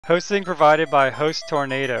Hosting provided by Host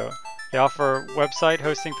Tornado. They offer website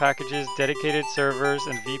hosting packages, dedicated servers,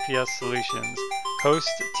 and VPS solutions.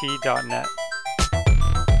 Host.t.net.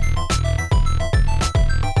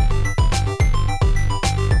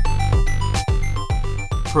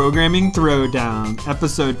 Programming Throwdown,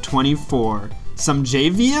 Episode 24. Some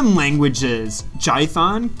JVM languages,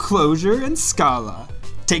 Jython, Clojure, and Scala.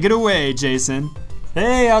 Take it away, Jason.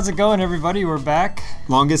 Hey, how's it going, everybody? We're back.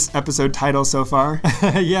 Longest episode title so far.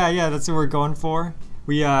 yeah, that's what we're going for.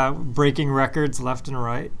 We breaking records left and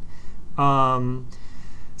right.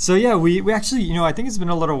 So yeah, we actually, I think it's been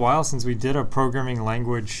a little while since we did a programming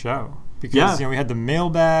language show. Because, we had the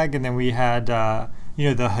mailbag, and then we had, the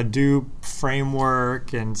Hadoop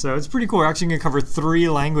framework, and so it's pretty cool. We're actually going to cover 3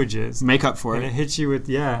 languages. Make up for it. And it hits you with,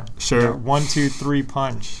 Sure. 1, 2, 3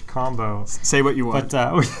 punch combo. Say what you want.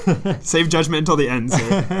 But save judgment until the end,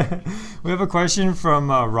 sir. We have a question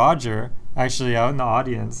from Roger, actually out in the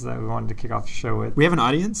audience, that we wanted to kick off the show with. We have an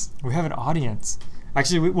audience? We have an audience.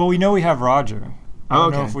 Actually, we know we have Roger. I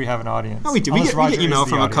don't know if we have an audience. No, we do. We get email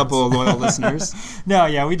from a couple of loyal listeners. No,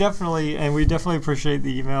 yeah, we definitely appreciate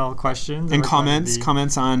the email questions. And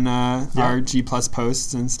comments on our G+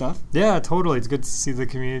 posts and stuff. Yeah, totally. It's good to see the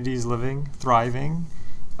communities living, thriving.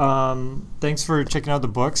 Thanks for checking out the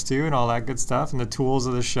books, too, and all that good stuff, and the tools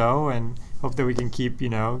of the show, and hope that we can keep,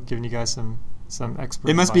 giving you guys some expert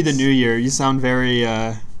It must advice. be the new year. You sound very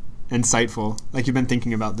insightful, like you've been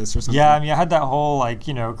thinking about this or something. Yeah, I had that whole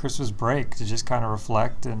Christmas break to just kind of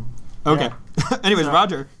reflect and okay. Anyways,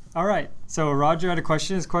 Roger. All right, so Roger had a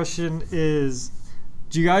question. His question is,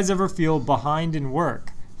 do you guys ever feel behind in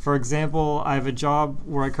work? For example, I have a job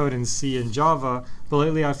where I code in C and Java, but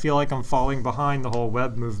lately I feel like I'm falling behind the whole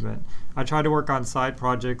web movement. I try to work on side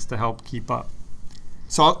projects to help keep up.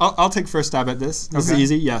 So I'll take first stab at this. This is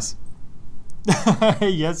easy. Yes.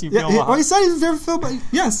 Yes, you feel behind. Well, he said he's never feel behind.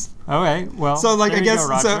 Yes. Okay, well, so there I you guess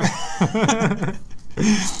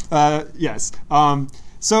go, yes.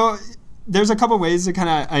 So there's a couple ways to kind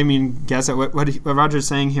of guess at what Roger's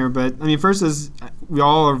saying here, but first is we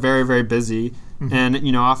all are very, very busy. Mm-hmm.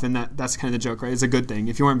 And often that's kind of the joke, right? It's a good thing.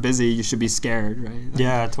 If you weren't busy, you should be scared, right?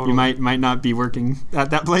 Yeah, totally. You might not be working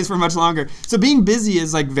at that place for much longer. So being busy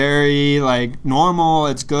is very normal.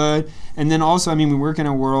 It's good. And then also, we work in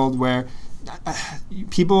a world where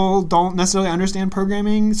people don't necessarily understand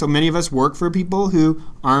programming. So many of us work for people who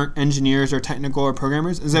aren't engineers or technical or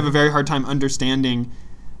programmers. They have a very hard time understanding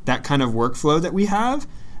that kind of workflow that we have.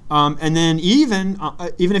 And then even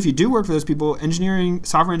if you do work for those people,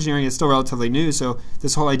 software engineering is still relatively new. So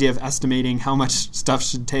this whole idea of estimating how much stuff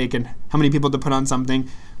should take and how many people to put on something,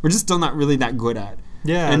 we're just still not really that good at.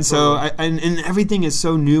 Yeah. And totally. So and everything is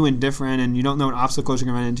so new and different, and you don't know what obstacles you're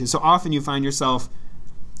going to run into. So often you find yourself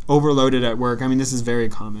overloaded at work. This is very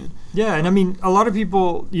common. Yeah, and a lot of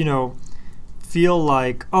people, feel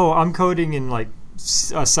like, oh, I'm coding in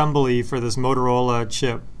assembly for this Motorola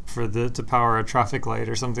chip to power a traffic light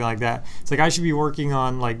or something like that. It's I should be working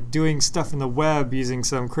on doing stuff in the web using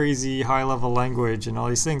some crazy high level language and all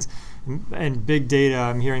these things, and big data.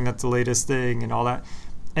 I'm hearing that's the latest thing and all that.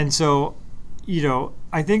 And so,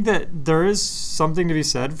 I think that there is something to be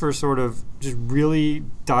said for sort of just really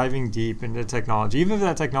diving deep into technology. Even if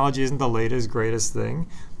that technology isn't the latest, greatest thing,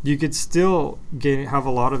 you could still have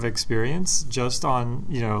a lot of experience just on,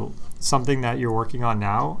 something that you're working on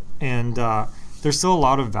now. And there's still a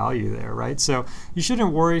lot of value there, right? So you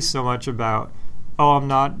shouldn't worry so much about, oh, I'm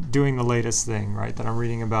not doing the latest thing, right, that I'm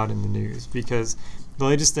reading about in the news, because the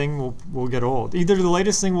latest thing will get old. Either the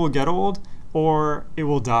latest thing will get old or it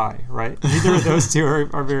will die, right? Neither of those two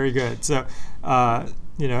are very good. So,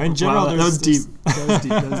 in general, that was deep.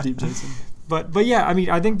 That was deep, Jason. But yeah,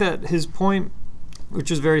 I think that his point,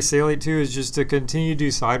 which is very salient too, is just to continue to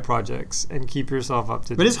do side projects and keep yourself up to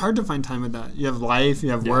date. But it's hard to find time with that. You have life, you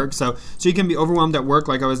have work, so you can be overwhelmed at work,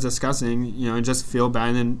 like I was discussing, and just feel bad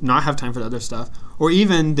and then not have time for the other stuff. Or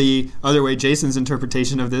even the other way, Jason's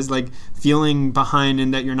interpretation of this, feeling behind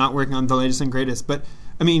in that you're not working on the latest and greatest. But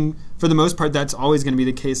for the most part, that's always going to be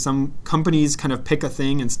the case. Some companies kind of pick a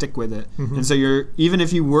thing and stick with it. Mm-hmm. And so even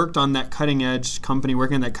if you worked on that cutting edge company,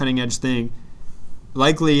 working on that cutting edge thing,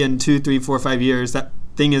 likely in 2, 3, 4, 5 years, that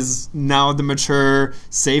thing is now the mature,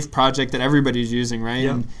 safe project that everybody's using, right?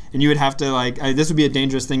 Yep. And you would have to this would be a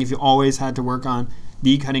dangerous thing if you always had to work on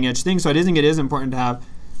the cutting edge thing. So I think it is important to have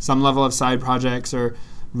some level of side projects or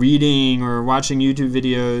reading or watching YouTube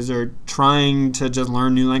videos or trying to just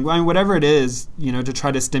learn new language, whatever it is, to try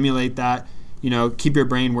to stimulate that, keep your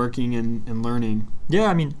brain working and learning.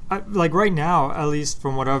 Yeah, right now, at least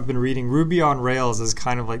from what I've been reading, Ruby on Rails is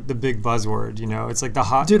kind of the big buzzword. It's the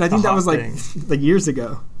hot. Dude, I think that was thing. years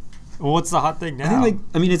ago. Well, what's the hot thing now? I think, like,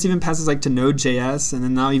 I mean, it's even passes like to Node.js, and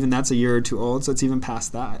then now even that's a year or two old, so it's even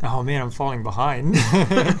past that. Oh man, I'm falling behind.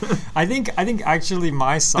 I think actually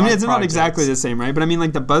my side. I mean, it's not exactly the same, right? But I mean,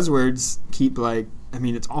 like the buzzwords keep like. I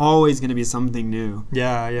mean, it's always going to be something new.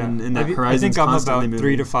 Yeah. And that horizon's I think I'm constantly about moving.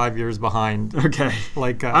 3 to 5 years behind. Okay.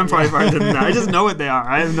 Like I'm probably farther than that. I just know what they are.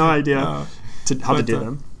 I have no idea how to do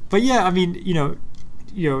them. But yeah, I mean,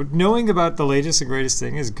 knowing about the latest and greatest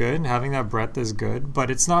thing is good, and having that breadth is good, but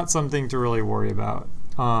it's not something to really worry about.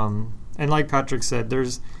 And like Patrick said,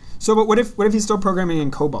 there's. So, but what if he's still programming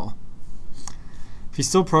in COBOL? If he's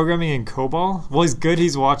still programming in COBOL, well, he's good.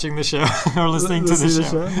 He's watching the show or listening to the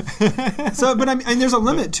show. So, but I mean, there's a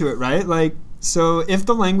limit to it, right? Like, so if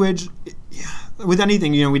the language, with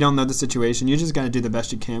anything, we don't know the situation. You just got to do the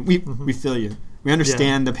best you can. We feel you. We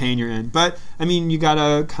understand the pain you're in. But I mean, you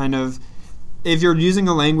gotta kind of, if you're using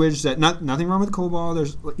a language that nothing wrong with COBOL.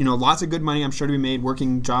 There's lots of good money I'm sure to be made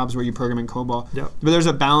working jobs where you program in COBOL. Yep. But there's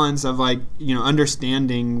a balance of like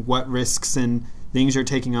understanding what risks and things you're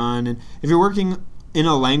taking on, and if you're working in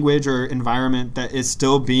a language or environment that is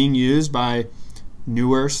still being used by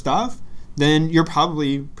newer stuff, then you're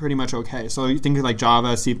probably pretty much okay. So you think of like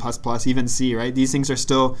Java, C++, even C, right? These things are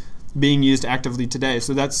still being used actively today.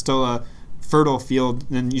 So that's still a fertile field,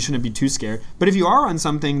 then you shouldn't be too scared. But if you are on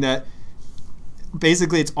something that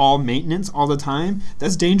basically it's all maintenance all the time,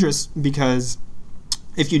 that's dangerous, because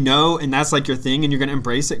if you know and that's like your thing and you're going to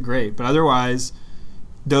embrace it, great. But otherwise,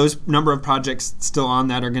 those number of projects still on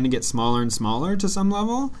that are going to get smaller and smaller to some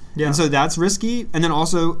level. Yeah. And so that's risky. And then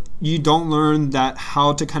also you don't learn that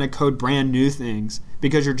how to kind of code brand new things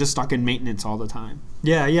because you're just stuck in maintenance all the time.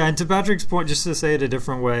 Yeah. And to Patrick's point, just to say it a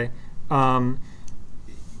different way,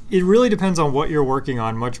 it really depends on what you're working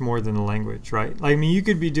on much more than the language, right? Like, I mean, you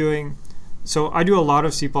could be doing... So I do a lot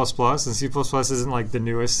of C++, and C++ isn't like the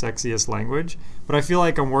newest, sexiest language, but I feel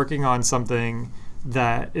like I'm working on something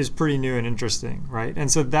that is pretty new and interesting, right?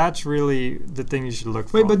 And so that's really the thing you should look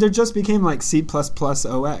for. Wait, but there just became like C++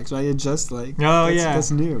 OX, right? It just like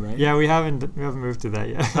that's new, right? Yeah, we haven't moved to that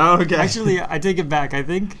yet. Oh, okay. Actually, I take it back. I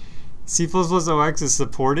think C++ OX is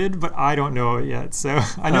supported, but I don't know it yet. So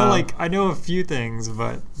I know I know a few things,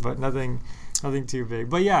 but nothing too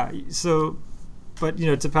big. But yeah, but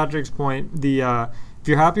to Patrick's point, if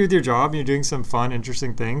you're happy with your job and you're doing some fun,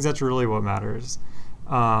 interesting things, that's really what matters.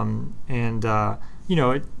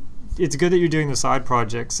 It's good that you're doing the side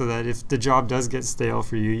project so that if the job does get stale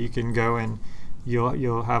for you, you can go and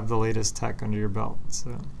you'll have the latest tech under your belt.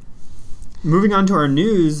 So, moving on to our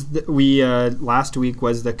news, we last week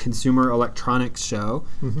was the Consumer Electronics Show.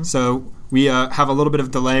 Mm-hmm. So we have a little bit of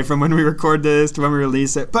delay from when we record this to when we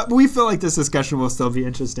release it, but we feel like this discussion will still be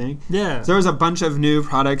interesting. Yeah. So there was a bunch of new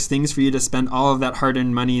products, things for you to spend all of that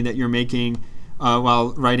hard-earned money that you're making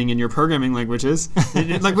while writing in your programming languages.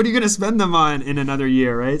 Like, what are you going to spend them on in another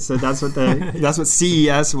year, right? So that's what that's what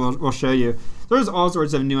CES will show you. There's all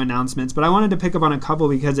sorts of new announcements, but I wanted to pick up on a couple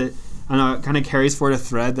because it kind of carries forward a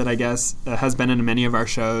thread that I guess has been in many of our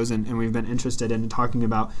shows, and we've been interested in talking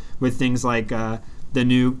about with things like the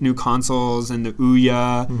new consoles and the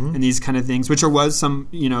Ouya and these kind of things, which there was some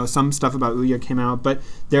stuff about Ouya came out, but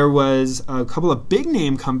there was a couple of big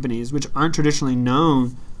name companies which aren't traditionally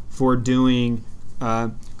known for doing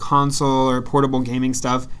console or portable gaming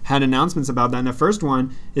stuff had announcements about that. And the first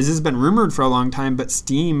one is, this has been rumored for a long time, but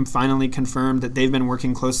Steam finally confirmed that they've been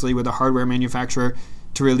working closely with a hardware manufacturer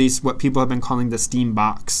to release what people have been calling the Steam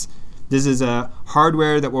Box. This is a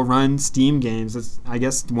hardware that will run Steam games. I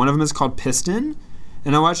guess one of them is called Piston.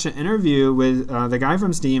 And I watched an interview with the guy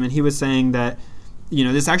from Steam, and he was saying that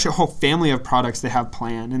there's actually a whole family of products they have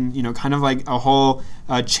planned, and kind of like a whole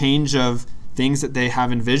change of things that they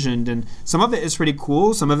have envisioned. And some of it is pretty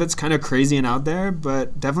cool, some of it's kind of crazy and out there,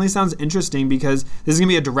 but definitely sounds interesting because this is going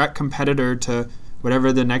to be a direct competitor to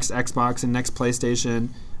whatever the next Xbox and next PlayStation.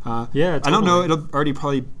 Yeah, totally. I don't know, it'll already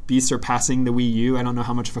probably be surpassing the Wii U. I don't know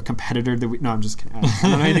how much of a competitor the Wii... No, I'm just kidding. I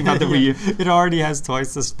don't know anything about the Wii U. It already has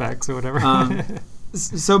twice the specs or whatever.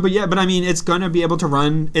 But I mean, it's going to be able to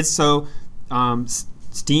run...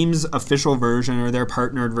 Steam's official version or their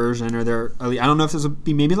partnered version or their... I don't know if this would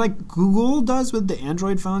be maybe like Google does with the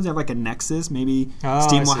Android phones. They have like a Nexus. Maybe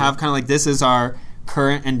Steam will have kind of like, this is our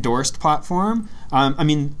current endorsed platform. I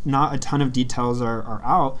mean, not a ton of details are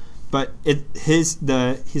out, but he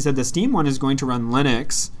said the Steam one is going to run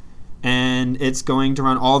Linux, and it's going to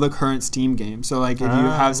run all the current Steam games. So like if you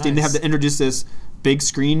have Steam, they have to introduce this big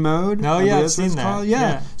screen mode. Oh yeah, I've seen that.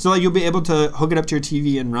 Yeah. So like you'll be able to hook it up to your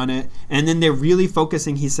TV and run it. And then they're really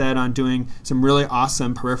focusing, he said, on doing some really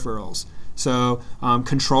awesome peripherals. So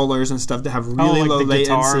controllers and stuff that have really low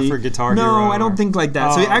latency. Guitar for Guitar No, Hero I don't think like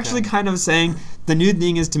that. So actually kind of saying the new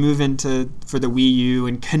thing is to move into for the Wii U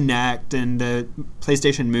and Kinect and the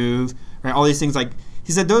PlayStation Move, right? All these things, like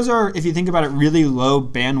he said, those are, if you think about it, really low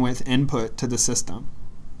bandwidth input to the system.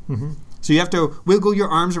 Mm-hmm. So you have to wiggle your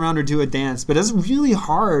arms around or do a dance, but it's really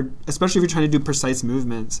hard, especially if you're trying to do precise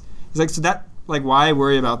movements. He's like, so that, like, why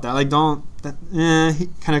worry about that? Like, he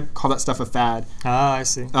kind of call that stuff a fad. Ah, I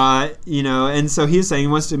see. And so he's saying he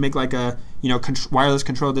wants to make like a, wireless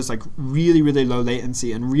control that's like really, really low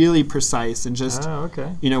latency and really precise and just,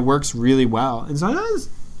 works really well. And so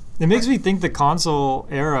it makes me think the console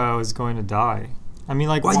era is going to die. I mean,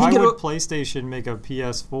 like, why would PlayStation make a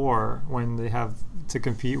PS4 when they have to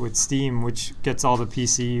compete with Steam, which gets all the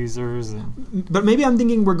PC users? But maybe I'm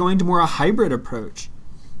thinking we're going to more a hybrid approach.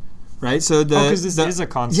 Right, so because this is a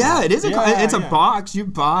console. Yeah, it is it's a box you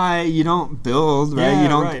buy. You don't build, right? Yeah, you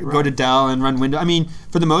don't go to Dell and run Windows. I mean,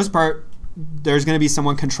 for the most part, there's going to be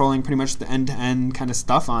someone controlling pretty much the end-to-end kind of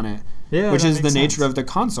stuff on it. Yeah, which is the nature of the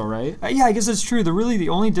console, right? Yeah, I guess that's true. The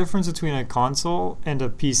only difference between a console and a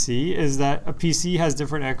PC is that a PC has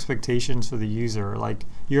different expectations for the user. Like,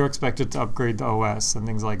 you're expected to upgrade the OS and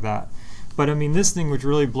things like that. But I mean, this thing, which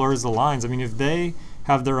really blurs the lines. I mean, if they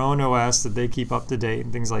have their own OS that they keep up to date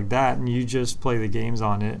and things like that, and you just play the games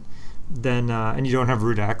on it, then and you don't have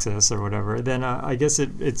root access or whatever, then I guess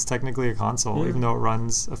it's technically a console, even though it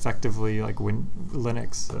runs effectively like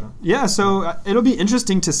Linux. So. Yeah, so it'll be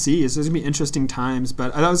interesting to see. So there's going to be interesting times,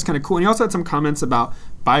 but that was kind of cool. And he also had some comments about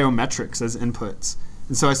biometrics as inputs.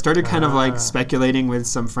 And so I started kind of like speculating with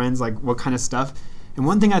some friends, like what kind of stuff. And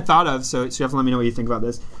one thing I thought of, so you have to let me know what you think about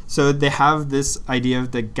this. So they have this idea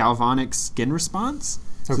of the galvanic skin response.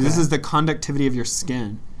 So this is the conductivity of your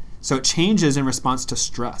skin. So it changes in response to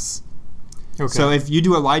stress. Okay. So if you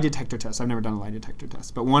do a lie detector test, I've never done a lie detector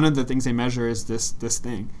test, but one of the things they measure is this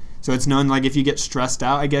thing. So it's known, like, if you get stressed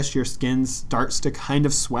out, I guess your skin starts to kind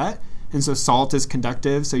of sweat, and so salt is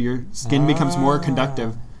conductive, so your skin becomes more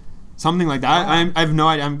conductive. Something like that. I have no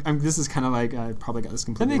idea. This is kind of like, I probably got this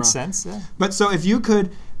completely wrong. That makes sense, yeah. But so if you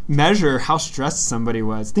could measure how stressed somebody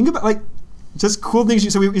was, think about, like, just cool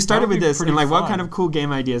things. So we started with this, and like, what kind of cool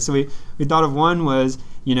game ideas? So we thought of one was,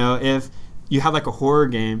 if you had like a horror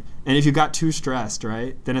game, and if you got too stressed,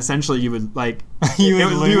 right, then essentially you would like you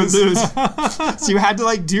would lose. So you had to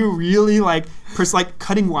like do really like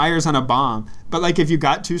cutting wires on a bomb. But like if you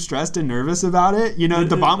got too stressed and nervous about it,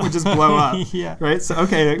 the bomb would just blow up. Yeah. Right. So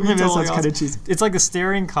maybe that sounds kind of cheesy. It's like the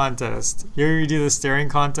staring contest. You do the staring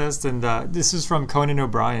contest, and this is from Conan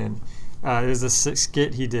O'Brien. There's a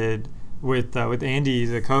skit he did with Andy,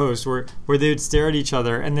 the co-host, where they would stare at each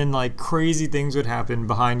other, and then like crazy things would happen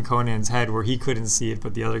behind Conan's head where he couldn't see it,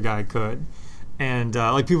 but the other guy could. And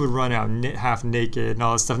like people would run out half naked and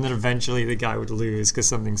all this stuff, and then eventually the guy would lose because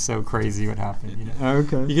something so crazy would happen.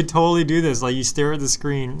 Okay. You could totally do this. Like, you stare at the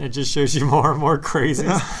screen, it just shows you more and more crazy.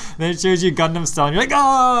 Then it shows you Gundam style, and you're like,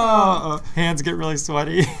 oh! Hands get really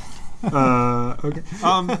sweaty. Okay.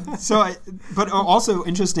 But also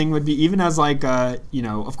interesting would be, even as like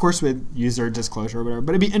of course with user disclosure or whatever,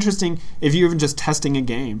 but it'd be interesting if you're even just testing a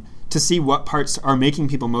game to see what parts are making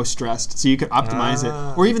people most stressed, so you could optimize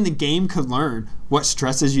it, or even the game could learn what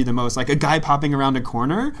stresses you the most, like a guy popping around a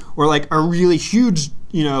corner, or like a really huge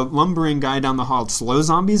lumbering guy down the hall. Slow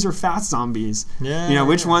zombies or fast zombies?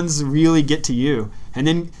 Which ones really get to you? And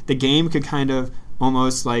then the game could kind of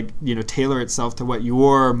almost like tailor itself to what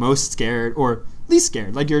you're most scared or least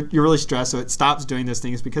scared. Like you're really stressed, so it stops doing those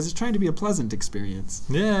things because it's trying to be a pleasant experience.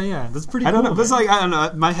 Yeah, that's pretty. I don't know. It's like, I don't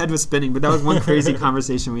know. My head was spinning, but that was one crazy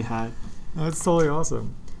conversation we had. That's totally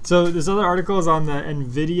awesome. So this other article is on the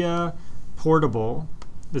NVIDIA Portable.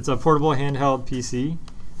 It's a portable handheld PC,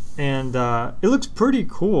 and it looks pretty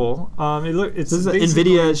cool. It's this is an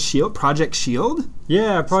NVIDIA Shield, Project Shield.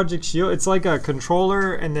 Yeah, Project Shield. It's like a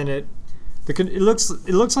controller, and then it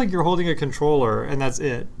looks like you're holding a controller, and that's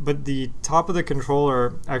it. But the top of the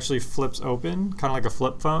controller actually flips open, kind of like a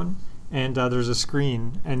flip phone, and there's a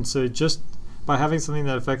screen. And so just by having something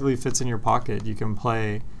that effectively fits in your pocket, you can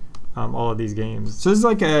play all of these games. So this is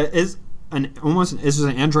like this is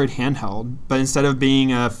an Android handheld, but instead of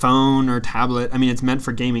being a phone or tablet, I mean, it's meant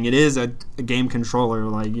for gaming. It is a game controller.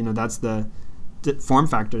 Like that's the form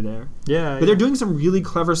factor there. But they're doing some really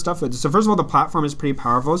clever stuff with it. So first of all, the platform is pretty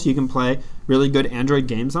powerful, so you can play really good Android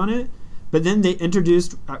games on it. But then they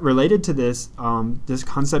introduced, related to this, this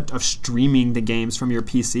concept of streaming the games from your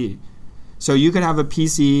PC. So you could have a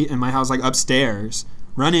PC in my house, like upstairs,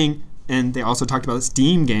 running, and they also talked about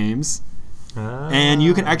Steam games. And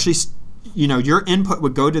you can actually, your input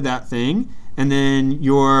would go to that thing, and then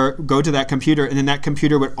go to that computer, and then that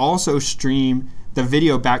computer would also stream the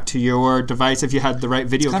video back to your device if you had the right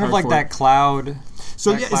video It's kind card of like for that it. cloud.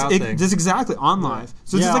 So that yeah, cloud thing. this is exactly OnLive.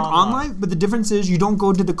 So it's Yeah, just like OnLive. OnLive, but the difference is you don't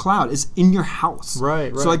go to the cloud. It's in your house.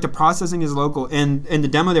 Right. So like the processing is local, and the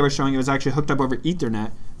demo they were showing, it was actually hooked up over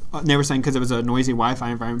Ethernet. They were saying because it was a noisy Wi-Fi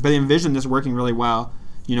environment, but they envisioned this working really well.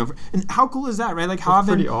 And how cool is that, right? Like how That's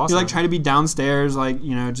often pretty awesome. you're like trying to be downstairs, like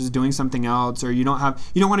just doing something else, or you don't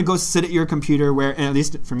want to go sit at your computer where, and at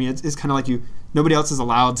least for me, it's kind of like nobody else is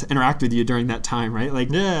allowed to interact with you during that time, right?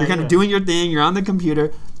 Like you're kind of doing your thing, you're on the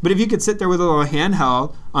computer, but if you could sit there with a little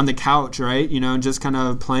handheld on the couch, right? And just kind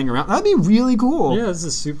of playing around, that'd be really cool. Yeah, this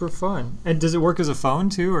is super fun. And does it work as a phone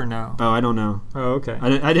too, or no? Oh, I don't know. Oh, okay.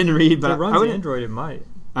 I didn't read, but if it runs Android, it might.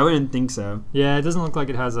 I wouldn't think so. Yeah, it doesn't look like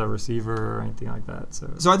it has a receiver or anything like that.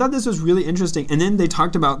 So I thought this was really interesting. And then they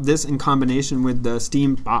talked about this in combination with the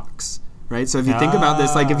Steam Box, right? So if you think about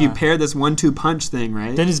this, like if you pair this 1-2 punch thing,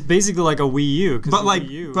 right? Then it's basically like a Wii U. But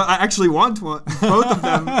I actually want both of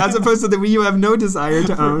them, as opposed to the Wii U I have no desire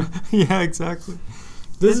to own. Yeah, exactly.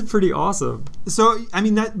 This is pretty awesome. So I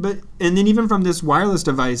mean and then even from this wireless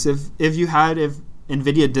device, if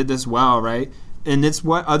NVIDIA did this well, right? And it's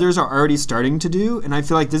what others are already starting to do, and I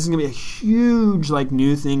feel like this is gonna be a huge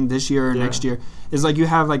new thing this year or next year. Is like you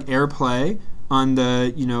have like AirPlay on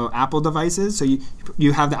the Apple devices, so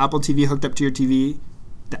you have the Apple TV hooked up to your TV,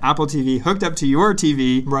 the Apple TV hooked up to your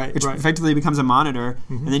TV, which effectively becomes a monitor,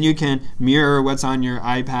 and then you can mirror what's on your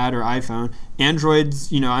iPad or iPhone.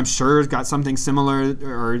 Android's I'm sure has got something similar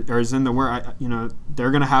or is in the work. They're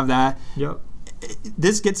gonna have that. Yep.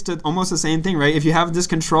 This gets to almost the same thing, right? If you have this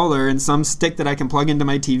controller and some stick that I can plug into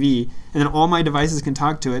my TV, and then all my devices can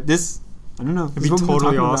talk to it, I don't know. It'd be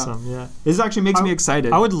totally awesome, yeah. This actually makes me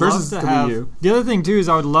excited. I would love to have... Wii U. The other thing, too, is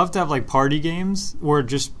I would love to have, like, party games where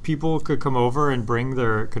just people could come over and bring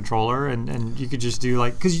their controller, and you could just do,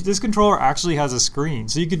 like... Because this controller actually has a screen,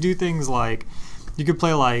 so you could do things like... You could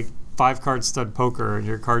play, like, 5-card stud poker, and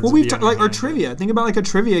your cards would be on your or hand. trivia. Think about, like, a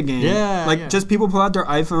trivia game. Yeah, just people pull out their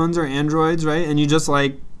iPhones or Androids, right? And you just,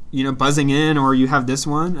 like, buzzing in, or you have this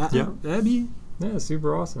one. That'd be... Yeah,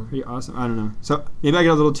 super awesome. Pretty awesome. I don't know. So maybe I get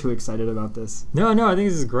a little too excited about this. No, I think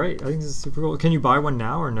this is great. I think this is super cool. Can you buy one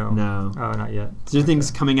now or no? No. Oh, not yet. There's things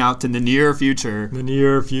coming out in the near future. The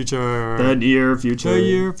near future. The near future. The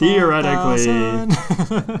year theoretically.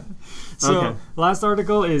 So, last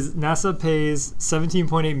article is NASA pays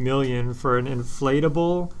 $17.8 million for an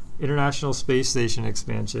inflatable International Space Station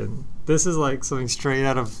expansion. This is like something straight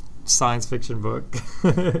out of science fiction book.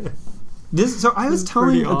 So I was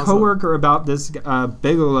telling a coworker about this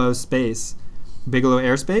Bigelow Airspace.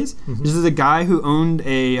 Mm-hmm. This is a guy who owned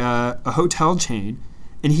a hotel chain,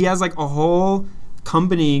 and he has like a whole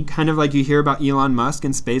company, kind of like you hear about Elon Musk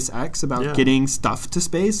and SpaceX about getting stuff to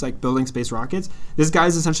space, like building space rockets. This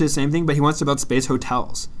guy's essentially the same thing, but he wants to build space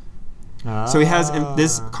hotels. So he has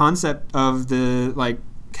this concept of the like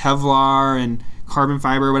Kevlar and carbon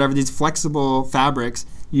fiber or whatever, these flexible fabrics.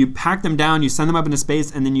 You pack them down, you send them up into space,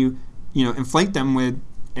 and then you inflate them with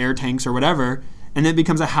air tanks or whatever, and then it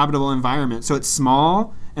becomes a habitable environment. So it's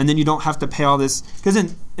small, and then you don't have to pay all this, because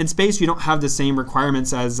in space you don't have the same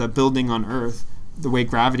requirements as a building on Earth, the way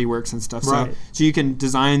gravity works and stuff. Right. So you can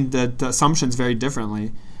design the assumptions very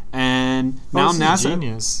differently. And now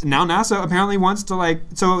NASA apparently wants to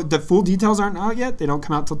so the full details aren't out yet. They don't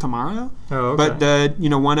come out till tomorrow. Oh, okay.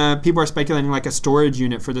 But people are speculating like a storage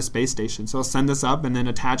unit for the space station. So they'll send this up and then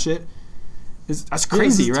attach it. That's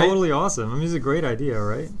crazy, this is right? Totally awesome. I mean, it's a great idea,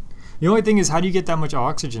 right? The only thing is, how do you get that much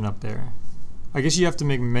oxygen up there? I guess you have to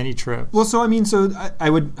make many trips. Well, so I mean,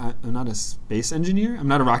 I'm not a space engineer. I'm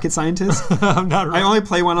not a rocket scientist. I'm not. I only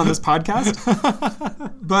play one on this podcast.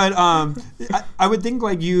 But I would think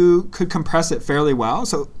like you could compress it fairly well.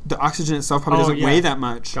 So the oxygen itself probably doesn't weigh that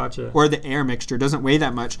much. Gotcha. Or the air mixture doesn't weigh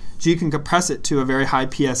that much. So you can compress it to a very high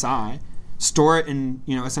psi. Store it in,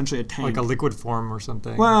 essentially a tank. Like a liquid form or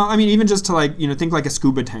something. Well, I mean, even just to think like a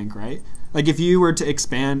scuba tank, right? Like if you were to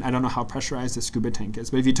expand, I don't know how pressurized a scuba tank is,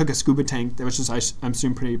 but if you took a scuba tank that was just, I'm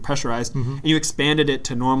assuming, pretty pressurized, and you expanded it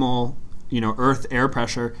to normal, Earth air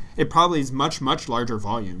pressure, it probably is much, much larger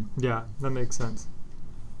volume. Yeah, that makes sense.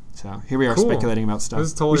 So here we are speculating about stuff. This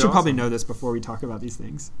is totally we should awesome. probably know this before we talk about these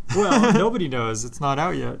things. Well, nobody knows. It's not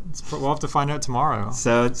out yet. We'll have to find out tomorrow.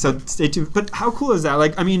 So stay tuned. But how cool is that?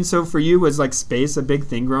 Like, I mean, so for you, was like space a big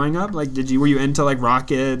thing growing up? Like, were you into like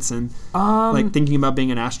rockets and like thinking about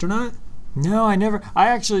being an astronaut? No, I never. I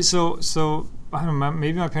actually so. I don't know,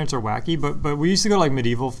 maybe my parents are wacky, but we used to go to like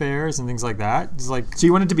medieval fairs and things like that. It's like, so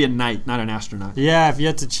you wanted to be a knight, not an astronaut? Yeah, if you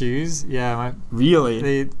had to choose. Yeah.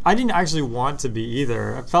 Really? I didn't actually want to be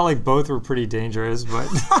either. I felt like both were pretty dangerous, but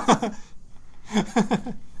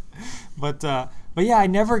But yeah, I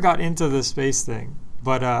never got into the space thing.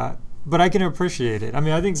 But I can appreciate it. I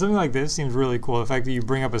mean, I think something like this seems really cool. The fact that you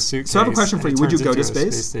bring up a suitcase. So I have a question for you. Would you go to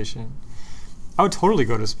space? Space station. I would totally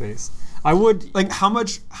go to space. I would. Like, how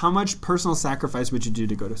much personal sacrifice would you do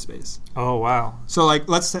to go to space? Oh, wow. So, like,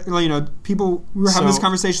 let's say, you know, people, we were having this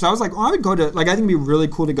conversation. So I was like, I would go to, like, I think it'd be really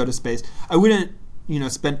cool to go to space. I wouldn't, you know,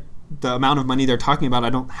 spend the amount of money they're talking about. I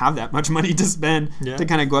don't have that much money to spend to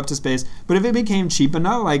kind of go up to space. But if it became cheap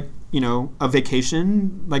enough, like, you know, a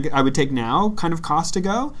vacation, like I would take now, kind of cost to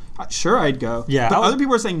go, sure, I'd go. Yeah. But other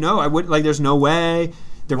people are saying, no, I would, like, there's no way.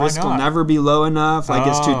 The risk will never be low enough. Like,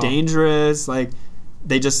 it's too dangerous. Like,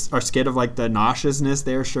 they just are scared of, like, the nauseousness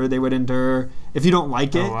they're sure they would endure. If you don't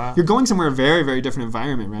like it, you're going somewhere a very, very different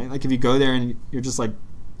environment, right? Like, if you go there and you're just like,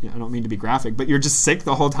 you know, I don't mean to be graphic, but you're just sick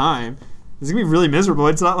the whole time, it's going to be really miserable.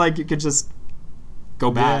 It's not like you could just go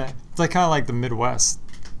back. It's like kind of like the Midwest.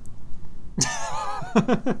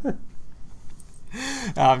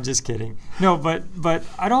 I'm just kidding. No, but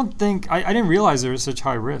I don't think, I didn't realize there were such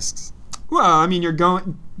high risks. Well, I mean, you're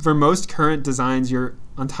going, for most current designs, you're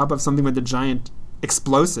on top of something with a giant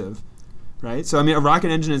explosive, right? So, I mean, a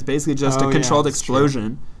rocket engine is basically just a controlled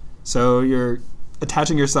explosion. True. So you're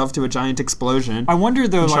attaching yourself to a giant explosion. I wonder,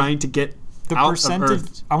 though, trying to get the out percentage. of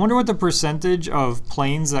Earth. I wonder what the percentage of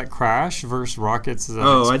planes that crash versus rockets that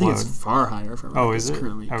explode. I think it's far higher for rockets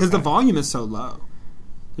currently. Because the volume is so low.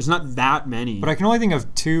 There's not that many. But I can only think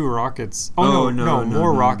of 2 rockets. No,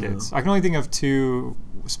 more rockets. I can only think of 2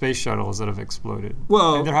 space shuttles that have exploded.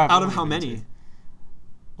 Well, out of how many?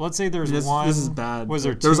 Let's say there's one. This is bad. Was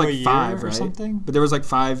there 2 there was like a year 5, or right? something? But there was like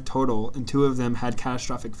 5 total, and 2 of them had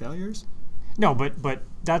catastrophic failures. No, but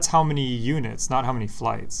that's how many units, not how many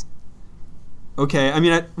flights. Okay, I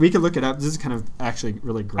mean, we could look it up. This is kind of actually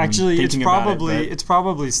really grim. Actually, it's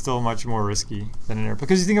probably still much more risky than an airplane,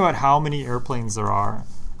 because you think about how many airplanes there are,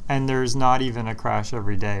 and there's not even a crash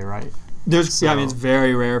every day, right? I mean, it's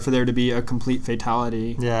very rare for there to be a complete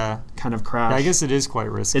fatality. Kind of crash. Yeah, I guess it is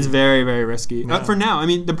quite risky. It's very, very risky. Yeah. For now, I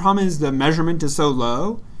mean, the problem is the measurement is so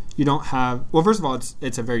low. You don't have. Well, first of all,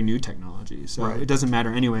 it's a very new technology, so it doesn't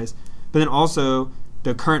matter anyways. But then also,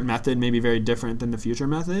 the current method may be very different than the future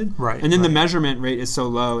method. Right. And then the measurement rate is so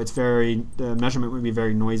low, the measurement would be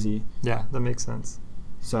very noisy. Yeah, that makes sense.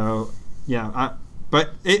 So, yeah.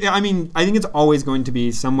 I mean, I think it's always going to be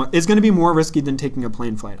it's going to be more risky than taking a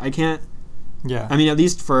plane flight. I can't. Yeah. I mean, at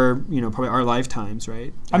least for, you know, probably our lifetimes,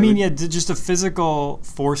 right? Just the physical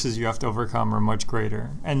forces you have to overcome are much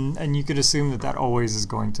greater. And you could assume that always is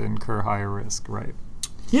going to incur higher risk, right?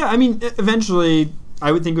 Yeah, I mean, eventually,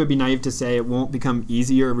 I would think it would be naive to say it won't become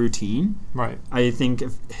easier or routine. Right. I think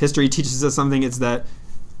if history teaches us something, it's that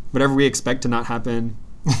whatever we expect to not happen.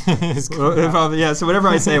 So whatever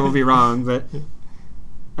I say will be wrong, but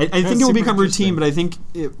I think it will become routine, but I think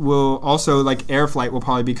it will also, like, air flight will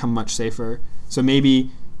probably become much safer. So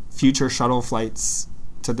maybe future shuttle flights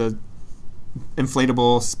to the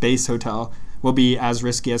inflatable space hotel will be as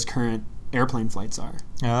risky as current airplane flights are.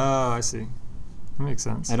 Oh, I see. That makes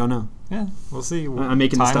sense. I don't know. Yeah, we'll see. I'm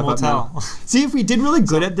making this stuff up now. See, if we did really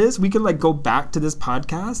good at this, we could, like, go back to this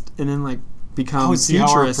podcast and then, like, become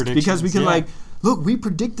futurist, because we could like, look, we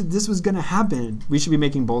predicted this was going to happen. We should be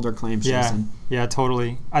making bolder claims, Jason. Yeah,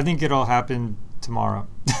 totally. I think it'll happen tomorrow.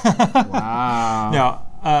 Wow.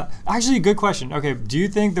 No, actually, good question. Okay, do you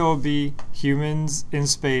think there will be humans in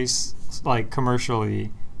space, like,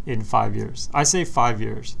 commercially in 5 years? I say 5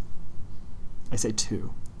 years. I say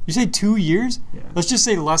 2. You say 2 years? Yeah. Let's just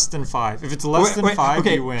say less than 5. If it's less than 5,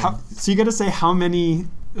 okay, you win. So you got to say how many?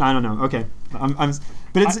 I don't know. Okay,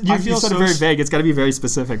 but it's you said it very vague. It's got to be very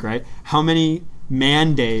specific, right? How many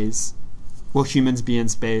man days will humans be in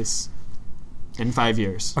space in 5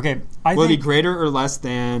 years? Okay, will it be greater or less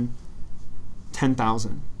than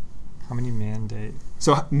 10,000? How many man days?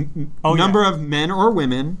 So number of men or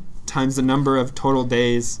women times the number of total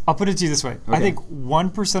days. I'll put it to you this way. Okay. I think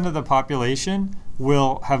 1% of the population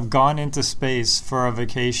will have gone into space for a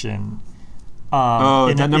vacation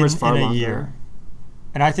that number's far in a longer. year.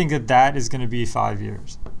 And I think that is going to be 5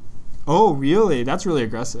 years. Oh, really? That's really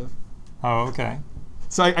aggressive. Oh, okay.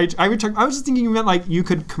 So I was just thinking you meant, like, you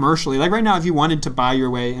could commercially, like, right now, if you wanted to buy your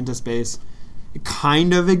way into space, it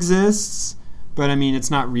kind of exists, but I mean,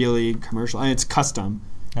 it's not really commercial. I mean, it's custom.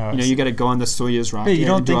 Oh, you got to go on the Soyuz rocket. But you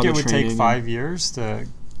don't think it would take take 5 years to go?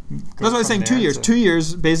 That's what I was saying. 2 years. 2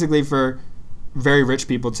 years, basically, for very rich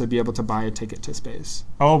people to be able to buy a ticket to space.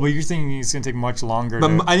 Oh, but you're thinking it's going to take much longer.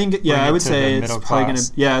 But I think, I would say it's probably going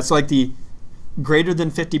to. Yeah, so like the greater than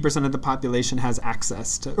 50% of the population has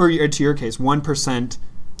access to, or to your case, 1%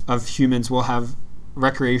 of humans will have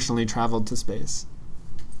recreationally traveled to space.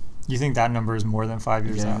 You think that number is more than 5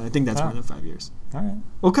 years Yeah, out? I think that's more than 5 years. All right.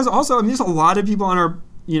 Well, because also, I mean, there's a lot of people on our,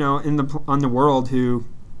 on the world who,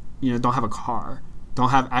 don't have a car, don't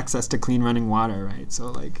have access to clean running water, right?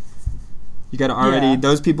 So like, you got to already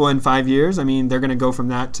those people in 5 years. I mean, they're going to go from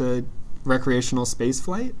that to recreational space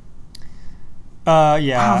flight.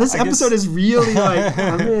 Yeah. Wow, this episode is really like,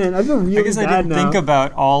 oh man, I feel really I guess I bad didn't now. think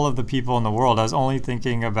about all of the people in the world. I was only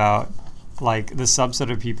thinking about like the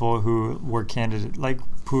subset of people who were candidate, like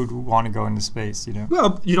who'd want to go into space.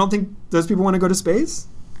 Well, you don't think those people want to go to space?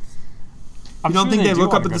 I'm You don't sure think they do look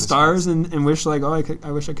up wanna at go the to stars space. and wish like, oh,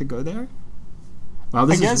 I wish I could go there? Wow,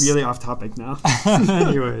 this is really off topic now.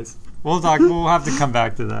 Anyways, we'll have to come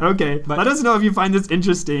back to that. Okay, But- let us know if you find this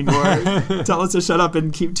interesting, or tell us to shut up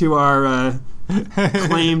and keep to our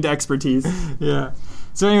claimed expertise. Yeah.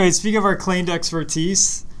 So anyway, speaking of our claimed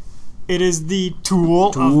expertise, it is the tool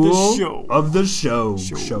of the show. Of the show.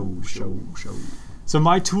 Show. So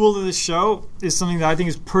my tool of the show is something that I think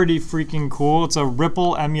is pretty freaking cool. It's a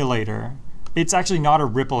Ripple emulator. It's actually not a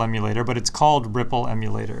Ripple emulator, but it's called Ripple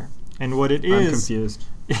emulator. And what it is, I'm confused.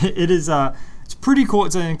 it is it's pretty cool.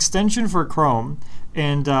 It's an extension for Chrome,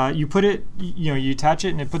 and you put it, you attach it,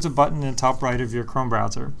 and it puts a button in the top right of your Chrome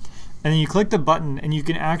browser. And then you click the button, and you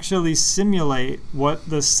can actually simulate what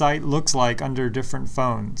the site looks like under different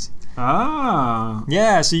phones. Ah.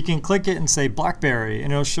 Yeah, so you can click it and say BlackBerry,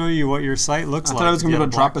 and it'll show you what your site looks I like. thought I was going to be if able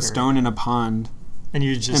you to had drop a BlackBerry. stone in a pond And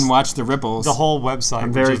you just and watch the ripples. the whole website. I'm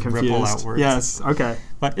would very just confused. ripple outwards. Yes, okay.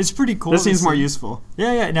 But it's pretty cool. This to seems more see. useful.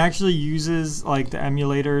 Yeah, it actually uses like the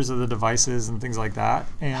emulators of the devices and things like that.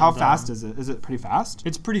 And, How fast is it? Is it pretty fast?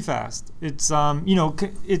 It's pretty fast. It's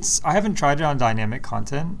it's I haven't tried it on dynamic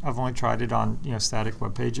content. I've only tried it on static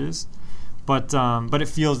web pages, but it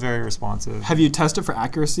feels very responsive. Have you tested for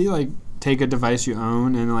accuracy? Like, take a device you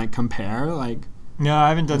own and like compare? Like, No, I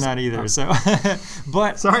haven't done that either. So,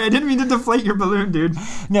 but sorry, I didn't mean to deflate your balloon, dude.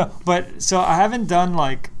 no, but so I haven't done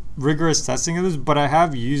like rigorous testing of this, but I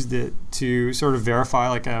have used it to sort of verify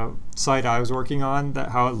like a site I was working on that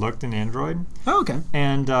how it looked in Android. Oh, okay.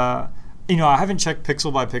 And I haven't checked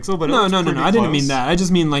pixel by pixel, but No. it looks pretty I didn't mean close. that. I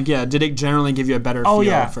just mean like, did it generally give you a better Oh,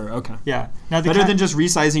 feel yeah. for? Okay. Yeah. Now the Better than just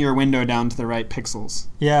resizing your window down to the right pixels.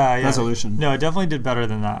 yeah resolution. No, it definitely did better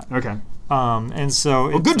than that. Okay. And so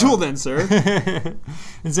Well, good tool then, sir.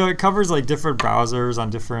 and so it covers like different browsers on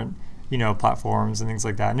different platforms and things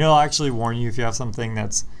like that. And it'll actually warn you if you have something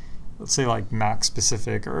that's, let's say, like Mac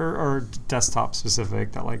specific or desktop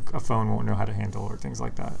specific that like a phone won't know how to handle or things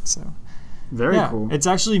like that. So Very cool. It's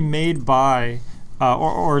actually made by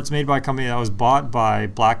or it's made by a company that was bought by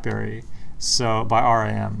BlackBerry, so by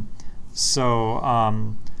RAM.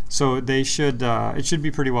 So they should it should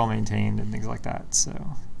be pretty well maintained and things like that. So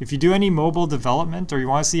if you do any mobile development or you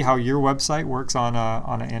want to see how your website works on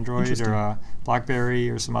an Android or a BlackBerry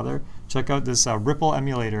or some other, check out this Ripple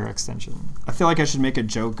emulator extension. I feel like I should make a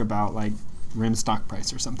joke about like RIM stock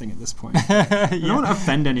price or something at this point. I don't want to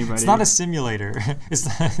offend anybody. It's not a simulator. It's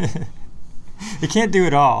not it can't do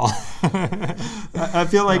it all. I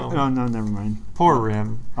feel like no, never mind. Poor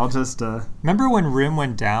RIM. I'll just Remember when RIM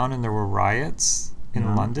went down and there were riots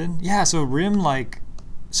in London? Yeah, so RIM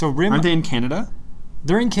aren't they in Canada?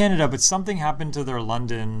 They're in Canada, but something happened to their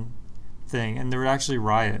London thing, and there were actually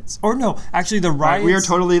riots. Or no, actually the riots. We are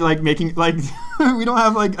totally like making like we don't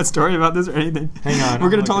have like a story about this or anything. Hang on, we're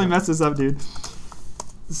gonna I'm totally looking mess this up, dude.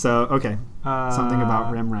 So okay, something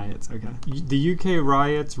about RIM riots. Okay, the UK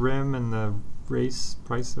riots, RIM, and the price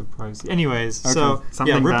of privacy. Anyways, okay. so Something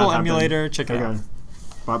yeah, bad Ripple happened. emulator, check it out.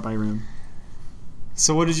 Bought by RIM.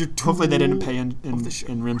 So what is your tool? Hopefully they didn't pay in show?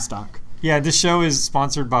 RIM stock. Yeah, this show is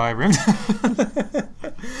sponsored by RIM.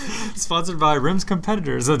 Sponsored by RIM's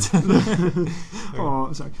competitors. Oh,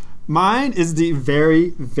 sorry. Mine is the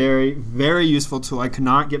very, very, very useful tool. I could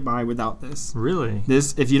not get by without this. Really?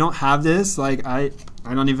 This, if you don't have this, like I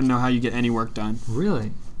don't even know how you get any work done.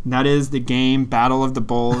 Really? And that is the game Battle of the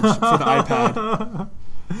Bulge for the iPad.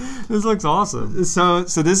 This looks awesome. So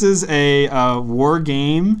this is a war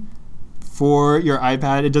game for your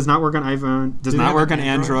iPad. It does not work on iPhone. Does not work on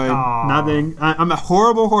Android. Nothing. I'm a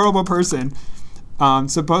horrible, horrible person.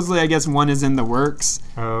 Supposedly, I guess one is in the works.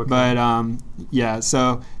 Oh, okay. But yeah,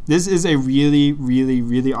 so this is a really, really,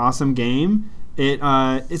 really awesome game.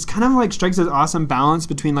 It's kind of like strikes an awesome balance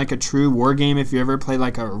between like a true war game. If you ever play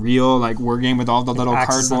like a real like war game with all the little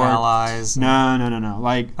Axis and cardboard allies. No.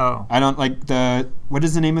 Like Oh. I don't like what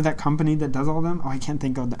is the name of that company that does all of them? Oh, I can't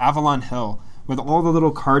think of the Avalon Hill, with all the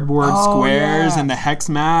little cardboard squares and the hex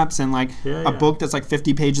maps and like a book that's like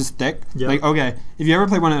 50 pages thick. Yep. Like, okay, if you ever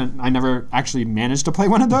play one of, I never actually managed to play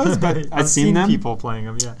one of those, but I've seen them. People playing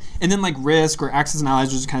them, yeah. And then like Risk or Axis and Allies,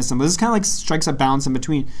 which is kind of similar. This kind of like strikes a balance in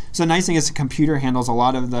between. So the nice thing is the computer handles a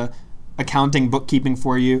lot of the accounting, bookkeeping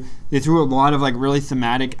for you. They threw a lot of like really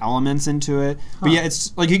thematic elements into it. But yeah,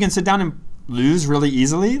 it's like you can sit down and lose really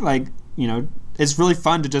easily. Like, you know, it's really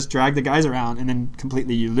fun to just drag the guys around and then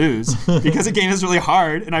completely you lose because the game is really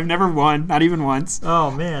hard and I've never won, not even once. Oh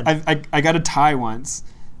man, I got a tie once,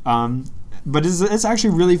 but it's